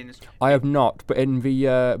seen this? I have not, but in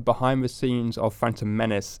the behind the scenes of Phantom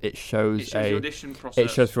Menace, it shows the audition process.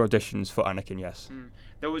 It shows the auditions for Anakin. Yes.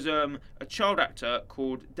 There was a child actor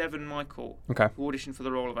called Devon Michael who auditioned for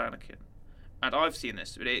the role of Anakin. And I've seen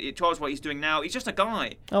this. It shows what he's doing now. He's just a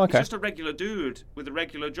guy. Oh, okay. He's just a regular dude with a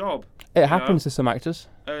regular job. It happens to some actors.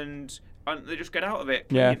 And they just get out of it.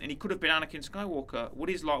 Yeah. And he could have been Anakin Skywalker. Would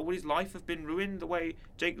his life have been ruined the way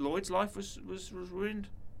Jake Lloyd's life was ruined?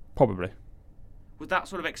 Probably. Would that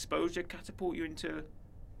sort of exposure catapult you into...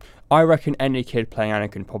 I reckon any kid playing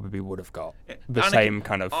Anakin probably would have got the same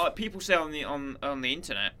kind of... people say on the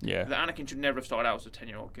internet that Anakin should never have started out as a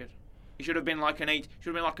 10-year-old kid. He should have been like a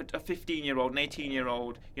 15-year-old, an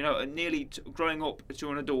 18-year-old, nearly growing up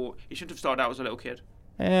to an adult. He shouldn't have started out as a little kid.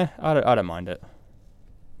 I don't mind it.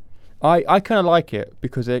 I kind of like it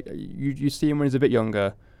because you see him when he's a bit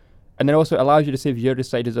younger, and then also it allows you to see the early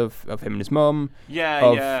stages of him and his mum.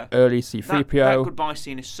 Yeah. Early C-3PO. That goodbye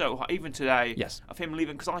scene is so hot, even today. Yes. Of him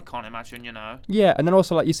leaving, because I can't imagine, Yeah, and then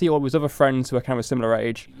also you see all his other friends who are kind of a similar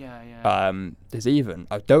age. Yeah. There's even,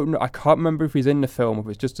 I don't know, I can't remember if he's in the film or if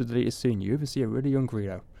it's just a deleted scene. You ever see a really young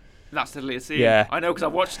Greedo? That's the deleted scene. Yeah. I know because I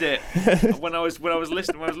watched it when I was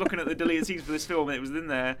looking at the deleted scenes for this film, and it was in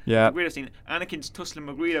there. Yeah. The Greedo scene. Anakin's tussling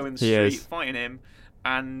with Greedo in the street, fighting him,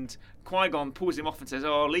 and Qui-Gon pulls him off and says,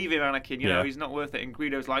 "Oh, leave him, Anakin. You know, he's not worth it." And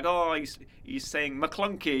Greedo's like, "Oh, he's saying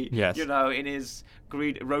McClunky, you know, in his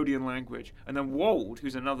Rodian language." And then Wold,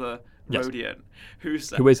 who's another Rodian, who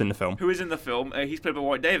is in the film, he's played by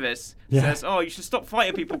Warwick Davis, says, "Oh, you should stop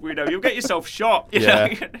fighting people, Greedo. You'll get yourself shot. You know?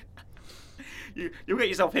 You'll get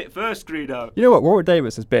yourself hit first, Greedo." You know what? Warwick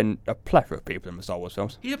Davis has been a plethora of people in the Star Wars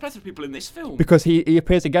films. He's a plethora of people in this film. Because he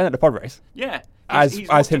appears again at the pod race. Yeah.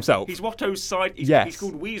 As himself. He's Watto's side. He's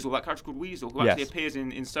called Weasel. That character's called Weasel, who actually appears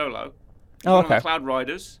in Solo. He's one of the Cloud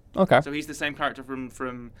Riders. Okay. So he's the same character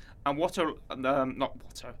from and Watto, not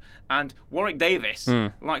Watto, and Warwick Davis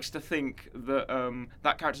likes to think that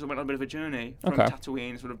that character went on a bit of a journey from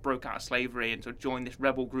Tatooine, sort of broke out of slavery and sort of joined this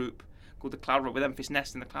rebel group called the Cloud Riders, with Memphis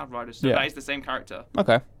Nest and the Cloud Riders. So that is the same character.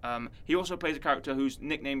 Okay. He also plays a character who's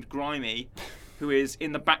nicknamed Grimy, who is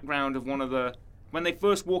in the background of one of the... When they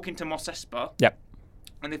first walk into Mos Espa... Yep.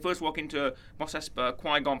 When they first walk into Mos Espa,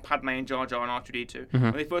 Qui-Gon, Padme, and Jar Jar, and R2-D2.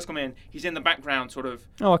 When they first come in, he's in the background, sort of,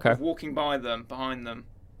 walking by them, behind them.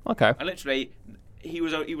 Okay. And literally, he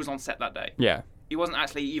was on set that day. Yeah. He wasn't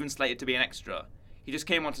actually even slated to be an extra. He just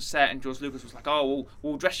came onto set, and George Lucas was like, "Oh,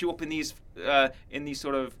 we'll dress you up in these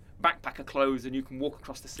sort of backpacker clothes, and you can walk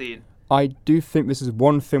across the scene." I do think this is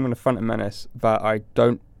one thing with the Phantom Menace that I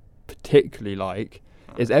don't particularly like.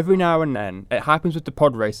 Is every now and then it happens with the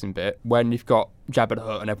pod racing bit when you've got Jabba the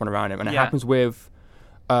Hutt and everyone around him, and it happens with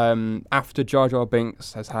after Jar Jar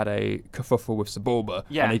Binks has had a kerfuffle with Sebulba,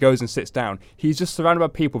 and he goes and sits down. He's just surrounded by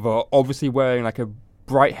people that are obviously wearing like a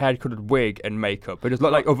bright hair-coloured wig and makake, but just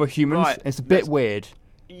look like other humans. Right. It's a bit weird.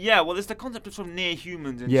 Yeah, well, there's the concept of sort of near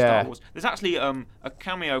humans in Star Wars. There's actually a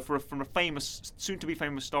cameo from a famous, soon-to-be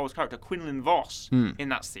famous Star Wars character, Quinlan Voss, in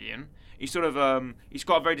that scene. He's sort of he's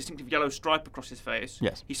got a very distinctive yellow stripe across his face.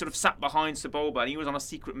 Yes. He sort of sat behind Sebulba, and he was on a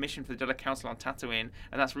secret mission for the Jedi Council on Tatooine,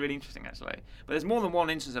 and that's really interesting, actually. But there's more than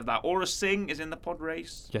one instance of that. Aura Singh is in the pod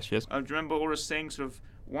race. Yes, she is. Do you remember Aura Singh, sort of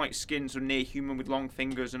white skin, sort of near human with long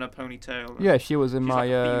fingers and a ponytail? Yeah, she was in my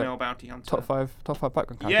like a female bounty hunter. top five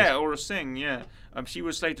background characters. Yeah, Aura Singh. Yeah, she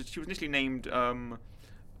was initially named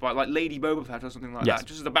by like Lady Boba Fett or something like that,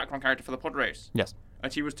 just as the background character for the pod race. Yes.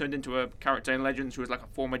 And she was turned into a character in Legends who was like a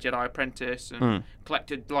former Jedi apprentice and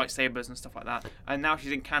collected lightsabers and stuff like that. And now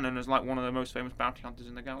she's in canon as like one of the most famous bounty hunters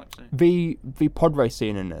in the galaxy. The pod race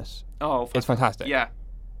scene in this is fantastic. Yeah.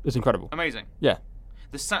 It's incredible. Amazing. Yeah.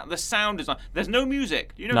 The sound design. There's no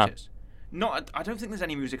music. Do you notice? No. I don't think there's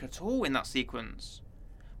any music at all in that sequence.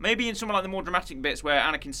 Maybe in some of like the more dramatic bits where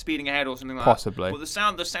Anakin's speeding ahead or something like Possibly. that. But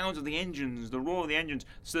the sounds of the engines, the roar of the engines.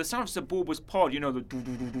 So the sound of Sebulba's pod, you know, the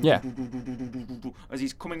as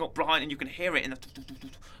he's coming up behind, and you can hear it in the.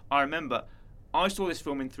 I remember, I saw this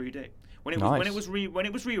film in 3D when it was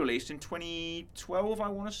re-released in 2012. I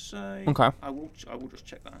want to say. Okay. I will just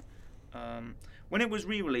check that. When it was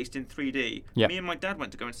re-released in 3D, me and my dad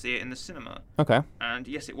went to go and see it in the cinema. Okay. And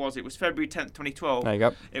yes, it was. It was February 10th, 2012. There you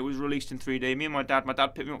go. It was released in 3D. Me and my dad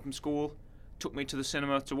picked me up from school, took me to the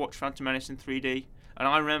cinema to watch Phantom Menace in 3D. And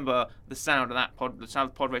I remember the sound of the sound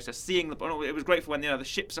of the pod racer, seeing it was great for when the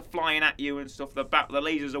ships are flying at you and stuff. The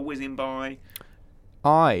lasers are whizzing by.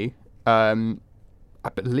 I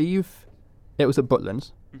believe it was at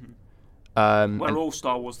Butlins. Where all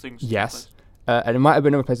Star Wars things. Yes. And it might have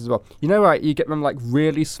been other places as well. You know, right? You get them like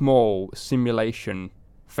really small simulation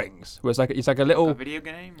things, where it's like a little a video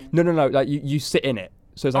game. No. Like you sit in it,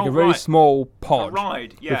 so it's like a really small pod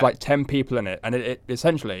with like 10 people in it, and it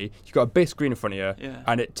essentially you've got a big screen in front of you,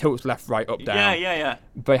 and it tilts left, right, up, down. Yeah.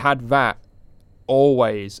 They had that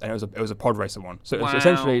always, and it was a pod racer one. So it was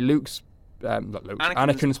essentially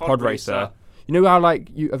Anakin's pod racer. You know how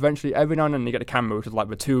like you eventually every now and then you get a camera which is like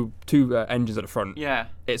the two engines at the front. Yeah.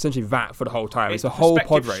 It's essentially that for the whole time. It's a whole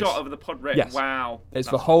pod race. Shot of the pod race. Yes. Wow. It's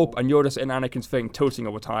the whole, cool. And you're just in Anakin's thing tilting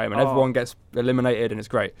all the time, and everyone gets eliminated, and it's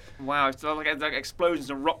great. Wow. It's like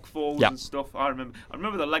explosions and rock falls and stuff. I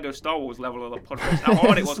remember the Lego Star Wars level of the pod race. How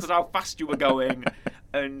hard it was because how fast you were going,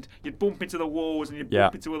 and you'd bump into the walls and you'd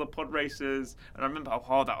bump into other pod racers. And I remember how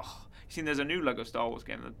hard that. You seen, there's a new Lego Star Wars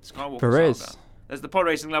game, the Skywalker Saga. There is. There's the pod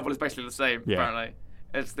racing level is basically the same. Yeah. Apparently.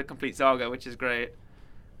 It's the complete saga, which is great.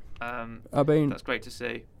 I mean, that's great to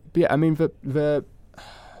see. But yeah, I mean the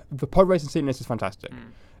pod racing scene in this is fantastic.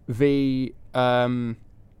 But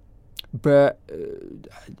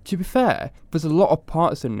to be fair, there's a lot of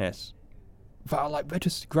parts in this that are like they're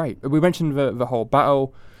just great. We mentioned the whole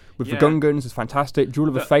battle with the Gungans is fantastic. Duel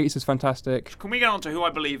of the Fates is fantastic. Can we get on to who I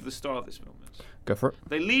believe the star of this film is? Go for it.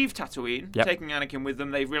 They leave Tatooine, taking Anakin with them.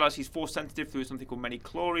 They realise he's force sensitive through something called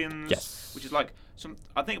midi-chlorians, which is like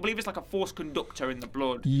I believe it's like a force conductor in the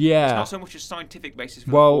blood. Yeah. It's not so much a scientific basis for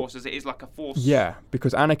the force as it is like a force. Yeah,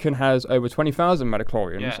 because Anakin has over 20,000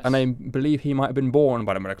 midi-chlorians, and I believe he might have been born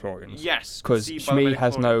by the midi-chlorians. Yes. Because Shmi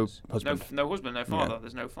has no husband. No husband, no father.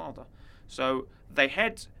 There's no father. So they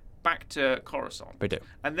head back to Coruscant. They do.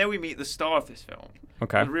 And then we meet the star of this film.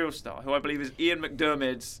 Okay. The real star, who I believe is Ian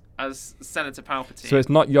McDiarmid as Senator Palpatine. So it's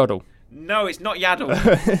not Yaddle. No, it's not Yaddle.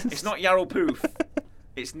 It's not Yarrell Poof.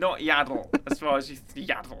 It's not Yaddle, as far as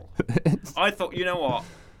Yaddle. I thought, you know what?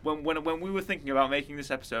 When we were thinking about making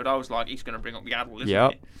this episode, I was like, he's going to bring up Yaddle,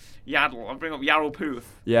 isn't he? Yaddle. I'll bring up Yarrell Poof.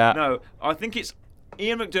 Yeah. No, I think it's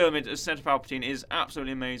Ian McDiarmid as Senator Palpatine is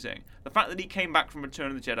absolutely amazing. The fact that he came back from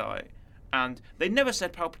Return of the Jedi, and they never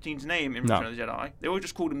said Palpatine's name in Return of the Jedi. They always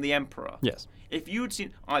just called him the Emperor. Yes. If you'd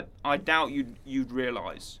seen, I doubt you'd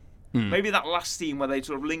realise. Maybe that last scene where they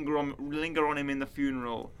sort of linger on him in the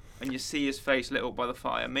funeral, and you see his face lit up by the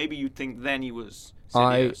fire. Maybe you'd think then he was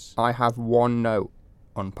Sidious. I have one note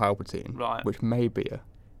on Palpatine, which may be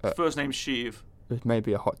his first name's Sheev. It may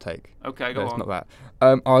be a hot take. Okay, go on. It's not that.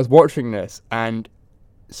 I was watching this, and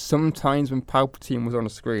sometimes when Palpatine was on the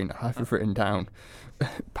screen, I have it written down.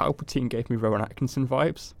 Palpatine gave me Rowan Atkinson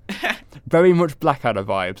vibes. Very much Blackadder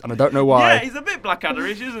vibes, and I don't know why. Yeah, he's a bit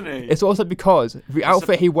Blackadder-ish, isn't he? It's also because the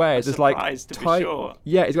outfit he wears is like tight.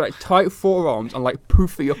 Yeah, he's got like tight forearms and like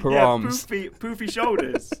poofy upper arms. Poofy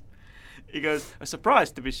shoulders. He goes, a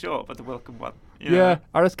surprise to be sure, but a welcome one. Yeah,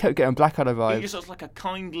 I just kept getting Blackadder vibes. He just looks like a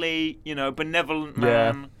kindly, benevolent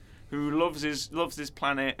man who loves his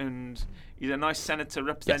planet, and he's a nice senator,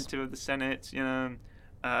 representative of the Senate.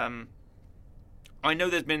 I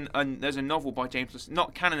know there's a novel by James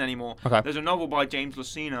not canon anymore. Okay. There's a novel by James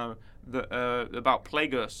Luceno that about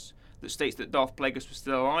Plagueis that states that Darth Plagueis was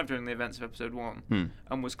still alive during the events of Episode 1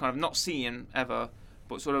 and was kind of not seen ever,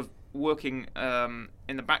 but sort of working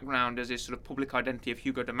in the background as his sort of public identity of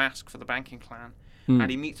Hugo Damask for the banking clan.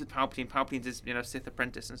 And he meets with Palpatine. Palpatine's his Sith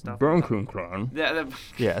apprentice and stuff. Banking clan.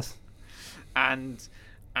 Yes.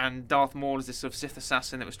 And Darth Maul is this sort of Sith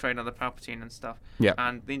assassin that was trained under Palpatine and stuff. Yeah.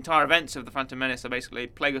 And the entire events of the Phantom Menace are basically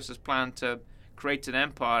Plagueis' plan to create an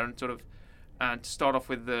empire and sort of to start off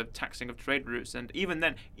with the taxing of trade routes. And even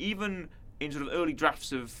then, even in sort of early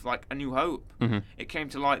drafts of like A New Hope, it came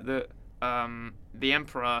to light that the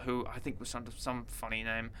Emperor, who I think was under some funny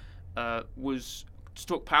name, was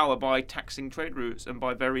took power by taxing trade routes and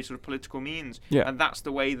by very sort of political means. Yeah. And that's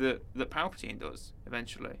the way that Palpatine does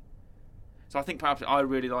eventually. So I think I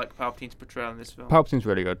really like Palpatine's portrayal in this film. Palpatine's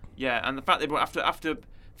really good. Yeah, and the fact they brought after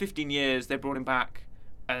 15 years they brought him back,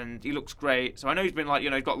 and he looks great. So I know he's been like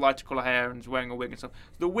he's got lighter colour hair and he's wearing a wig and stuff.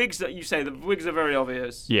 The wigs that you say, the wigs are very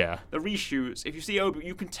obvious. Yeah. The reshoots, if you see Obi,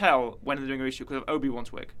 you can tell when they're doing a reshoot because of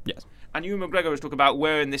Obi-Wan's wig. Yes. And Ewan McGregor was talking about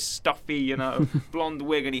wearing this stuffy, blonde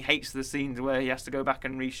wig, and he hates the scenes where he has to go back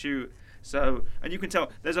and reshoot. So, and you can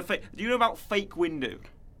tell there's a fake. Do you know about fake Windu?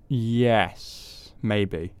 Yes,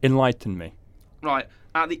 maybe. Enlighten me. Right,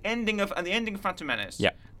 at the ending of Phantom Menace, yeah,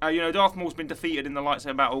 Darth Maul's been defeated in the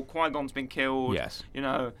lightsaber battle. Qui-Gon's been killed. Yes,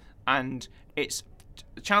 and it's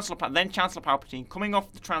Chancellor Palpatine coming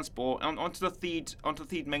off the transport onto the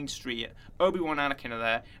Theed main street. Obi-Wan and Anakin are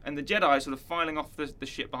there, and the Jedi sort of filing off the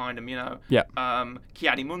ship behind him. Yeah.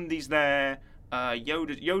 Ki-Adi-Mundi's there.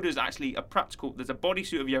 Yoda's actually a practical. There's a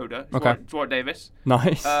bodysuit of Yoda. Okay. Dwight Davis.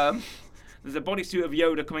 Nice. There's a bodysuit of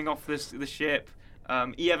Yoda coming off the ship.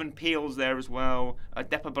 E. Evan Peele's there as well.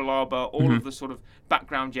 Depa Billaba, all of the sort of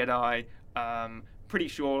background Jedi. Pretty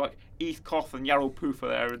sure like Eth Koth and Yarrell Poof are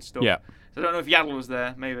there and stuff. Yeah. So I don't know if Yaddle was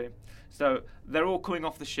there, maybe. So they're all coming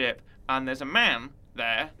off the ship, and there's a man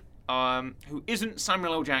there who isn't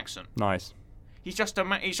Samuel L. Jackson. Nice. He's just a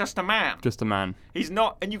man. Just a man. He's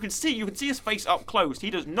not, and you can see his face up close. He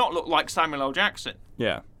does not look like Samuel L. Jackson.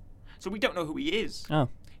 Yeah. So we don't know who he is. Oh.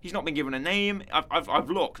 He's not been given a name. I've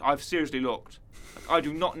looked. I've seriously looked. I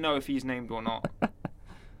do not know if he's named or not.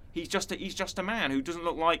 He's just a man who doesn't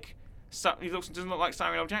look like Samuel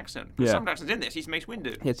L. Jackson. Yeah. Samuel Jackson's in this. He's Mace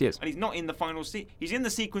Windu. Yes, he is. And he's not in the final scene. He's in the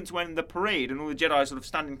sequence when the parade and all the Jedi are sort of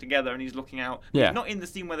standing together and he's looking out. Yeah. He's not in the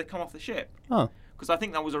scene where they come off the ship. Oh. Because I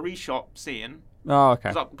think that was a reshot scene. Oh, okay.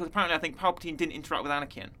 Because apparently I think Palpatine didn't interact with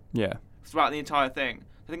Anakin. Yeah. Throughout the entire thing.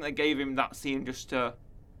 I think they gave him that scene just to,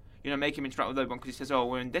 make him interact with Obi-Wan because he says, "Oh,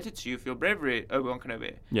 we're indebted to you for your bravery, Obi-Wan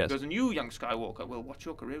Kenobi." Yes. He goes, "And you, young Skywalker, will watch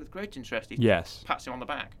your career with great interest." He pats him on the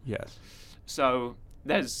back. Yes. So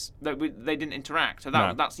they didn't interact. So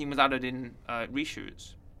that scene was added in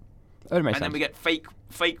reshoots. That makes sense. And then we get fake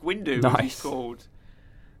Windu, nice. as he's called.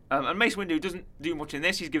 And Mace Windu doesn't do much in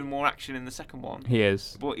this. He's given more action in the second one. He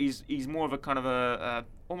is. But he's more of a kind of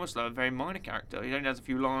almost like a very minor character. He only has a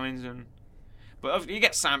few lines But you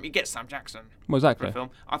get Sam Jackson. Well, exactly. For a film.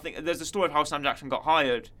 I think there's a story of how Sam Jackson got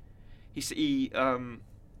hired. I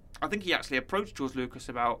think he actually approached George Lucas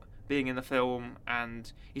about being in the film,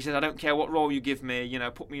 and he said, "I don't care what role you give me.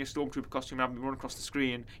 Put me in a stormtrooper costume and have me run across the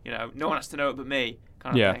screen. No one has to know it but me."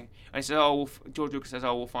 Kind of thing. And he said, George Lucas says,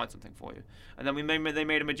 we'll find something for you. And then they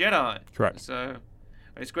made him a Jedi. Correct. So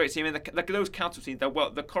it's great to see him in those council scenes.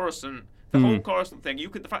 The Coruscant, the whole Coruscant thing.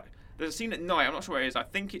 There's a scene at night. I'm not sure where it is. I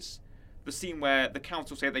think it's the scene where the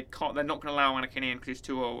council say they're not going to allow Anakin in because he's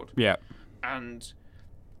too old. Yeah. And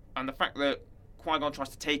the fact that Qui-Gon tries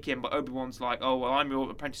to take him, but Obi-Wan's like, "Oh well, I'm your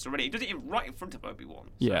apprentice already." He does it right in front of Obi-Wan.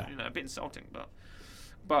 So, yeah. A bit insulting,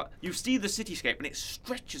 but you see the cityscape, and it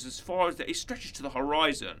stretches it stretches to the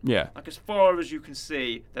horizon. Yeah. Like as far as you can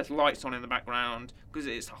see, there's lights on in the background because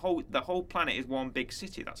the whole planet is one big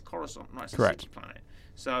city. That's Coruscant, right? It's correct. A city planet.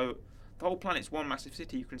 So the whole planet's one massive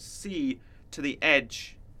city. You can see to the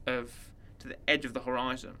edge of the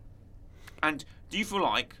horizon. And do you feel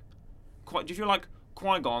like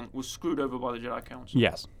Qui-Gon was screwed over by the Jedi Council?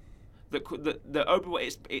 Yes. The Obi-Wan,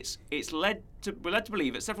 we're led to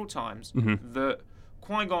believe it several times that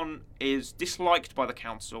Qui-Gon is disliked by the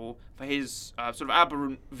Council for his sort of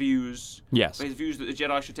aberrant views. Yes. For his views that the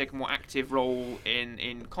Jedi should take a more active role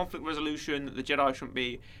in conflict resolution, that the Jedi shouldn't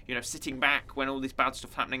be, sitting back when all this bad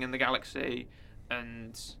stuff's happening in the galaxy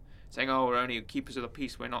and saying, we're only keepers of the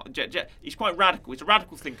peace, we're not. He's quite radical. He's a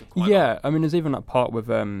radical thinker, Qui-Gon. Yeah, I mean, there's even that part with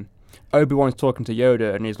Obi-Wan's talking to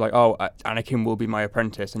Yoda, and he's like, Anakin will be my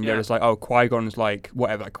apprentice. And Yoda's like, Qui-Gon's like,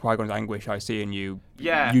 whatever, Qui-Gon's anguish I see in you.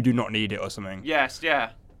 Yeah. You do not need it or something. Yes,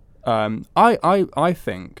 yeah. I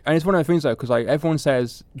think, and it's one of the things though, because like everyone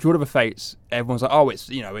says, Duel of the Fates, everyone's like,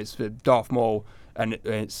 it's Darth Maul and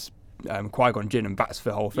it's Qui-Gon Jinn, and that's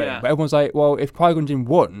the whole thing. Yeah. But everyone's like, well, if Qui-Gon Jinn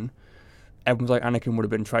won, everyone's like, Anakin would have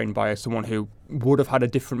been trained by someone who would have had a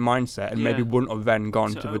different mindset and maybe wouldn't have then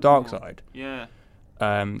gone to the dark side. Yeah.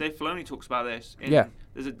 Dave Filoni talks about this.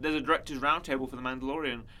 There's a director's roundtable for The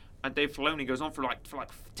Mandalorian, and Dave Filoni goes on for like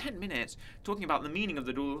 10 minutes talking about the meaning of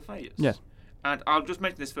the Duel of the Fates. Yes. And I'll just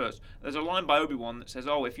mention this first. There's a line by Obi-Wan that says,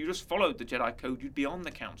 if you just followed the Jedi Code, you'd be on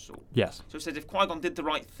the Council. Yes. So it says if Qui-Gon did the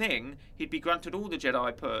right thing, he'd be granted all the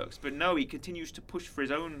Jedi perks. But no, he continues to push for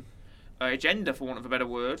his own agenda, for want of a better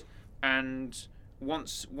word, and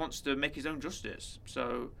wants to make his own justice.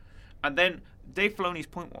 So, and then Dave Filoni's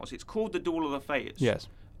point was, it's called the Duel of the Fates. Yes.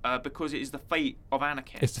 Because it is the fate of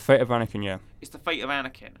Anakin. It's the fate of Anakin, yeah. It's the fate of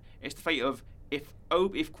Anakin. It's the fate of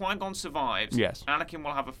if Qui-Gon survives, yes, Anakin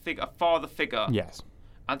will have a father figure, yes,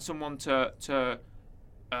 and someone to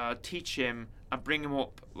teach him and bring him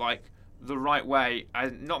up like the right way,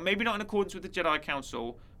 and maybe not in accordance with the Jedi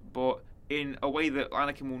Council, but in a way that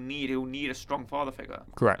Anakin will need. He'll need a strong father figure.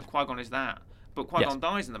 Correct. And Qui-Gon is that, but Qui-Gon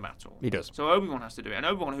dies in the battle. He does. So Obi-Wan has to do it, and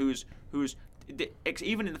Obi-Wan, who's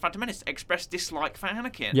even in the Phantom Menace, expressed dislike for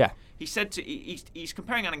Anakin. Yeah. He said he's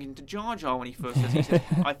comparing Anakin to Jar Jar when he first says he says,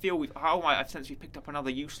 I feel I've essentially picked up another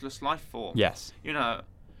useless life form. Yes.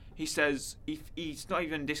 He says he's not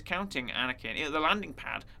even discounting Anakin. At the landing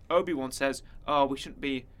pad, Obi-Wan says, we shouldn't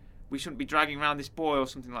be dragging around this boy or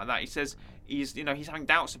something like that. He says he's having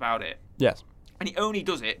doubts about it. Yes. And he only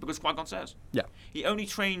does it because Qui-Gon says. Yeah. He only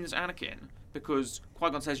trains Anakin because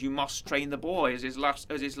Qui-Gon says you must train the boy as his last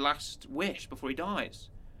wish before he dies.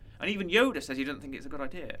 And even Yoda says he doesn't think it's a good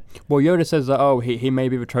idea. Well, Yoda says that, he may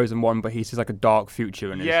be the chosen one, but he sees like a dark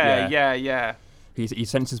future in his... Yeah. He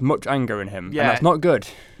senses much anger in him, yeah. And that's not good.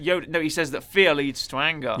 He says that fear leads to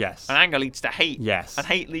anger. Yes. And anger leads to hate. Yes. And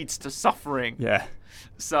hate leads to suffering. Yeah.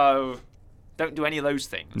 So, don't do any of those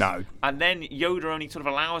things. No. And then Yoda only sort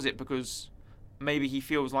of allows it because maybe he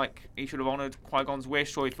feels like he should have honoured Qui-Gon's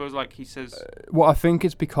wish, or he feels like he says... Well, I think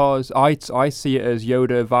it's because I see it as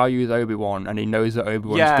Yoda values Obi-Wan, and he knows that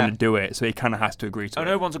Obi-Wan's going to do it, so he kind of has to agree to it. And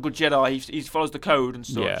Obi-Wan's a good Jedi. He follows the code and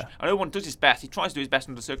such. Yeah. And Obi-Wan does his best. He tries to do his best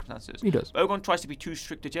under the circumstances. He does. But Obi-Wan tries to be too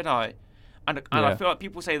strict a Jedi. And I feel like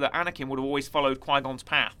people say that Anakin would have always followed Qui-Gon's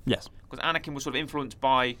path. Yes. Because Anakin was sort of influenced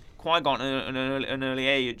by Qui-Gon at an early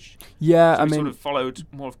age. Yeah, so he sort of followed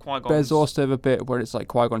more of Qui-Gon's... There's also a bit where it's like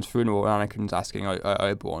Qui-Gon's funeral, and Anakin's asking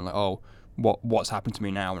Obi-Wan, like, what's happened to me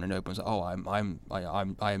now? And then Obi-Wan's like,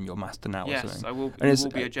 I am your master now. Yes, or something. I will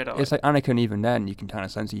be a Jedi. It's like Anakin, even then, you can kind of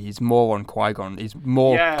sense he's more on Qui-Gon. He's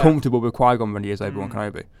more comfortable with Qui-Gon than he is Obi-Wan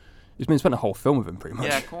Kenobi. He's been spent a whole film with him, pretty much.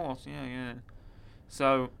 Yeah, of course. Yeah.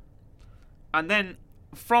 So, and then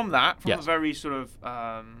from the very sort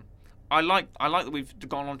of... I like that we've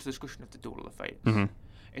gone on to the discussion of the Duel of the Fates. Mm-hmm.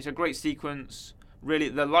 It's a great sequence. really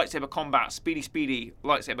the lightsaber combat, speedy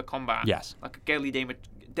lightsaber combat. Yes. Like a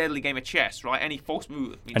deadly game of chess, right? Any false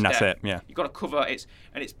move means and that's death. it. Yeah. You got to cover it,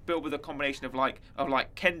 and it's built with a combination of like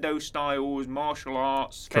kendo styles, martial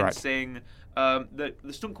arts, fencing. The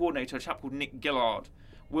stunt coordinator, a chap called Nick Gillard,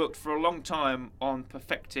 worked for a long time on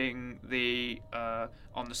perfecting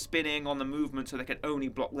on the spinning, on the movement, so they can only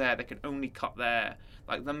block there, they can only cut there.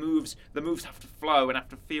 Like the moves have to flow and have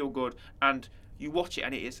to feel good, and you watch it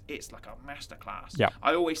and it's like a masterclass. Yeah.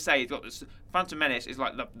 I always say Phantom Menace is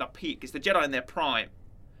like the peak. It's the Jedi in their prime.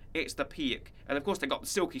 It's the peak, and of course they got the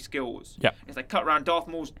silky skills. Yeah. If they cut around Darth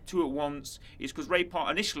Maul's 2 at once, it's because Ray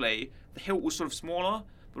Park initially the hilt was sort of smaller.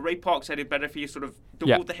 But Ray Park said it'd better if you sort of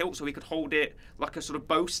doubled the hilt so he could hold it like a sort of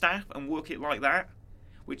bow staff and work it like that,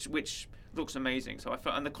 which looks amazing. So I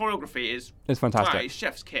felt, and the choreography it's fantastic. Wow, it's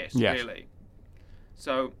chef's kiss, really.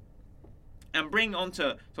 So, and bring on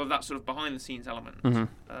to sort of that sort of behind the scenes element.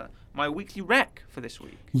 My weekly rec for this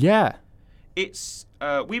week. Yeah. It's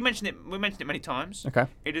we mentioned it many times. Okay.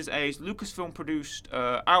 It is a Lucasfilm produced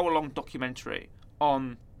hour-long documentary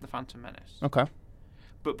on the Phantom Menace. Okay.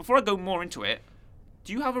 But before I go more into it,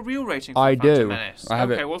 do you have a real rating for Phantom Menace? I have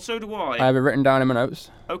it. Okay, well, so do I. I have it written down in my notes.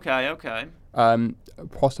 Okay.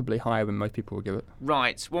 Possibly higher than most people would give it.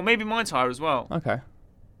 Right. Well, maybe mine's higher as well. Okay.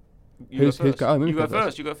 You go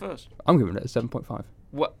first. You go first. I'm giving it a 7.5.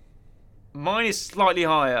 What? Mine is slightly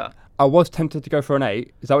higher. I was tempted to go for an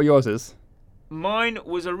 8. Is that what yours is? Mine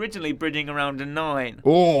was originally bridging around a 9.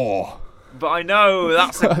 Oh. But I know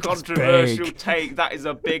that's a controversial big. take. That is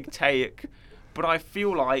a big take. But I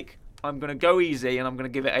feel like I'm going to go easy and I'm going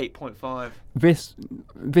to give it 8.5. This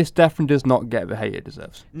definitely does not get the hate it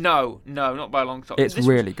deserves. No, not by a long shot. It's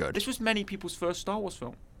really good. This was many people's first Star Wars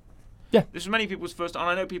film. Yeah. This was many people's first, and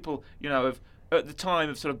I know people, at the time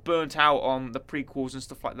have sort of burnt out on the prequels and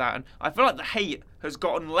stuff like that, and I feel like the hate has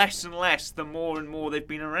gotten less and less the more and more they've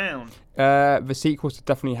been around. The sequels have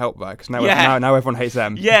definitely helped that, because now everyone hates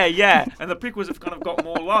them. Yeah, and the prequels have kind of got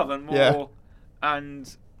more love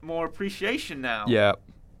and more appreciation now. Yeah.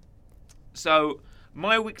 So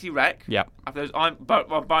my weekly rec. Yeah. After those,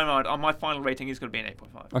 my final rating is going to be an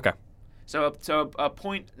 8.5. Okay. So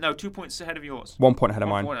 2 points ahead of yours. 1 point ahead of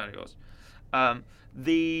mine. 1 point ahead of yours.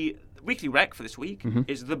 The weekly rec for this week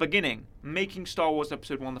is The Beginning, Making Star Wars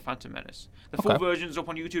Episode 1, The Phantom Menace. The full version's up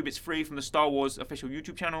on YouTube. It's free from the Star Wars official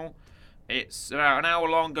YouTube channel. It's about an hour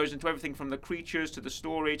long, goes into everything from the creatures to the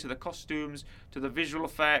story to the costumes to the visual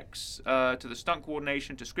effects to the stunt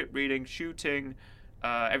coordination to script reading, shooting,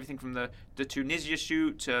 everything from the Tunisia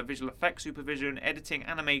shoot to visual effects supervision, editing,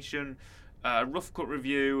 animation, rough cut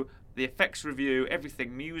review, the effects review,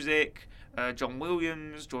 everything, music, John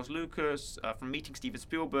Williams, George Lucas, from meeting Steven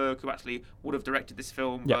Spielberg, who actually would have directed this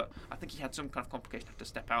film, but I think he had some kind of complication, had to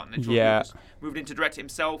step out, and then George Lucas moved in to direct it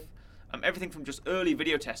himself. Everything from just early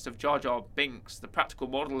video tests of Jar Jar Binks, the practical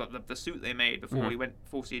model of the suit they made before he went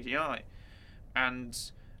full CGI,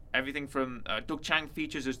 and everything from Doug Chang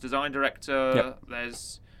features as design director. Yep.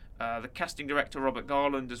 There's the casting director Robert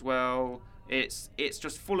Garland as well. It's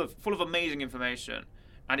just full of amazing information,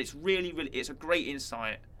 and it's really it's a great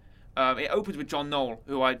insight. It opens with John Knoll,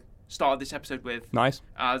 who I started this episode with. Nice.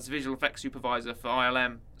 As visual effects supervisor for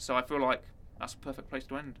ILM. So I feel like that's a perfect place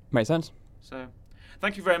to end. Makes sense. So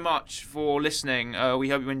thank you very much for listening. We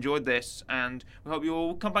hope you enjoyed this, and we hope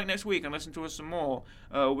you'll come back next week and listen to us some more.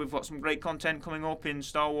 We've got some great content coming up in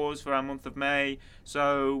Star Wars for our month of May,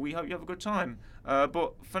 so we hope you have a good time.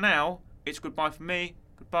 But for now, it's goodbye from me,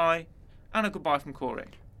 goodbye, and a goodbye from Corey.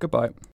 Goodbye.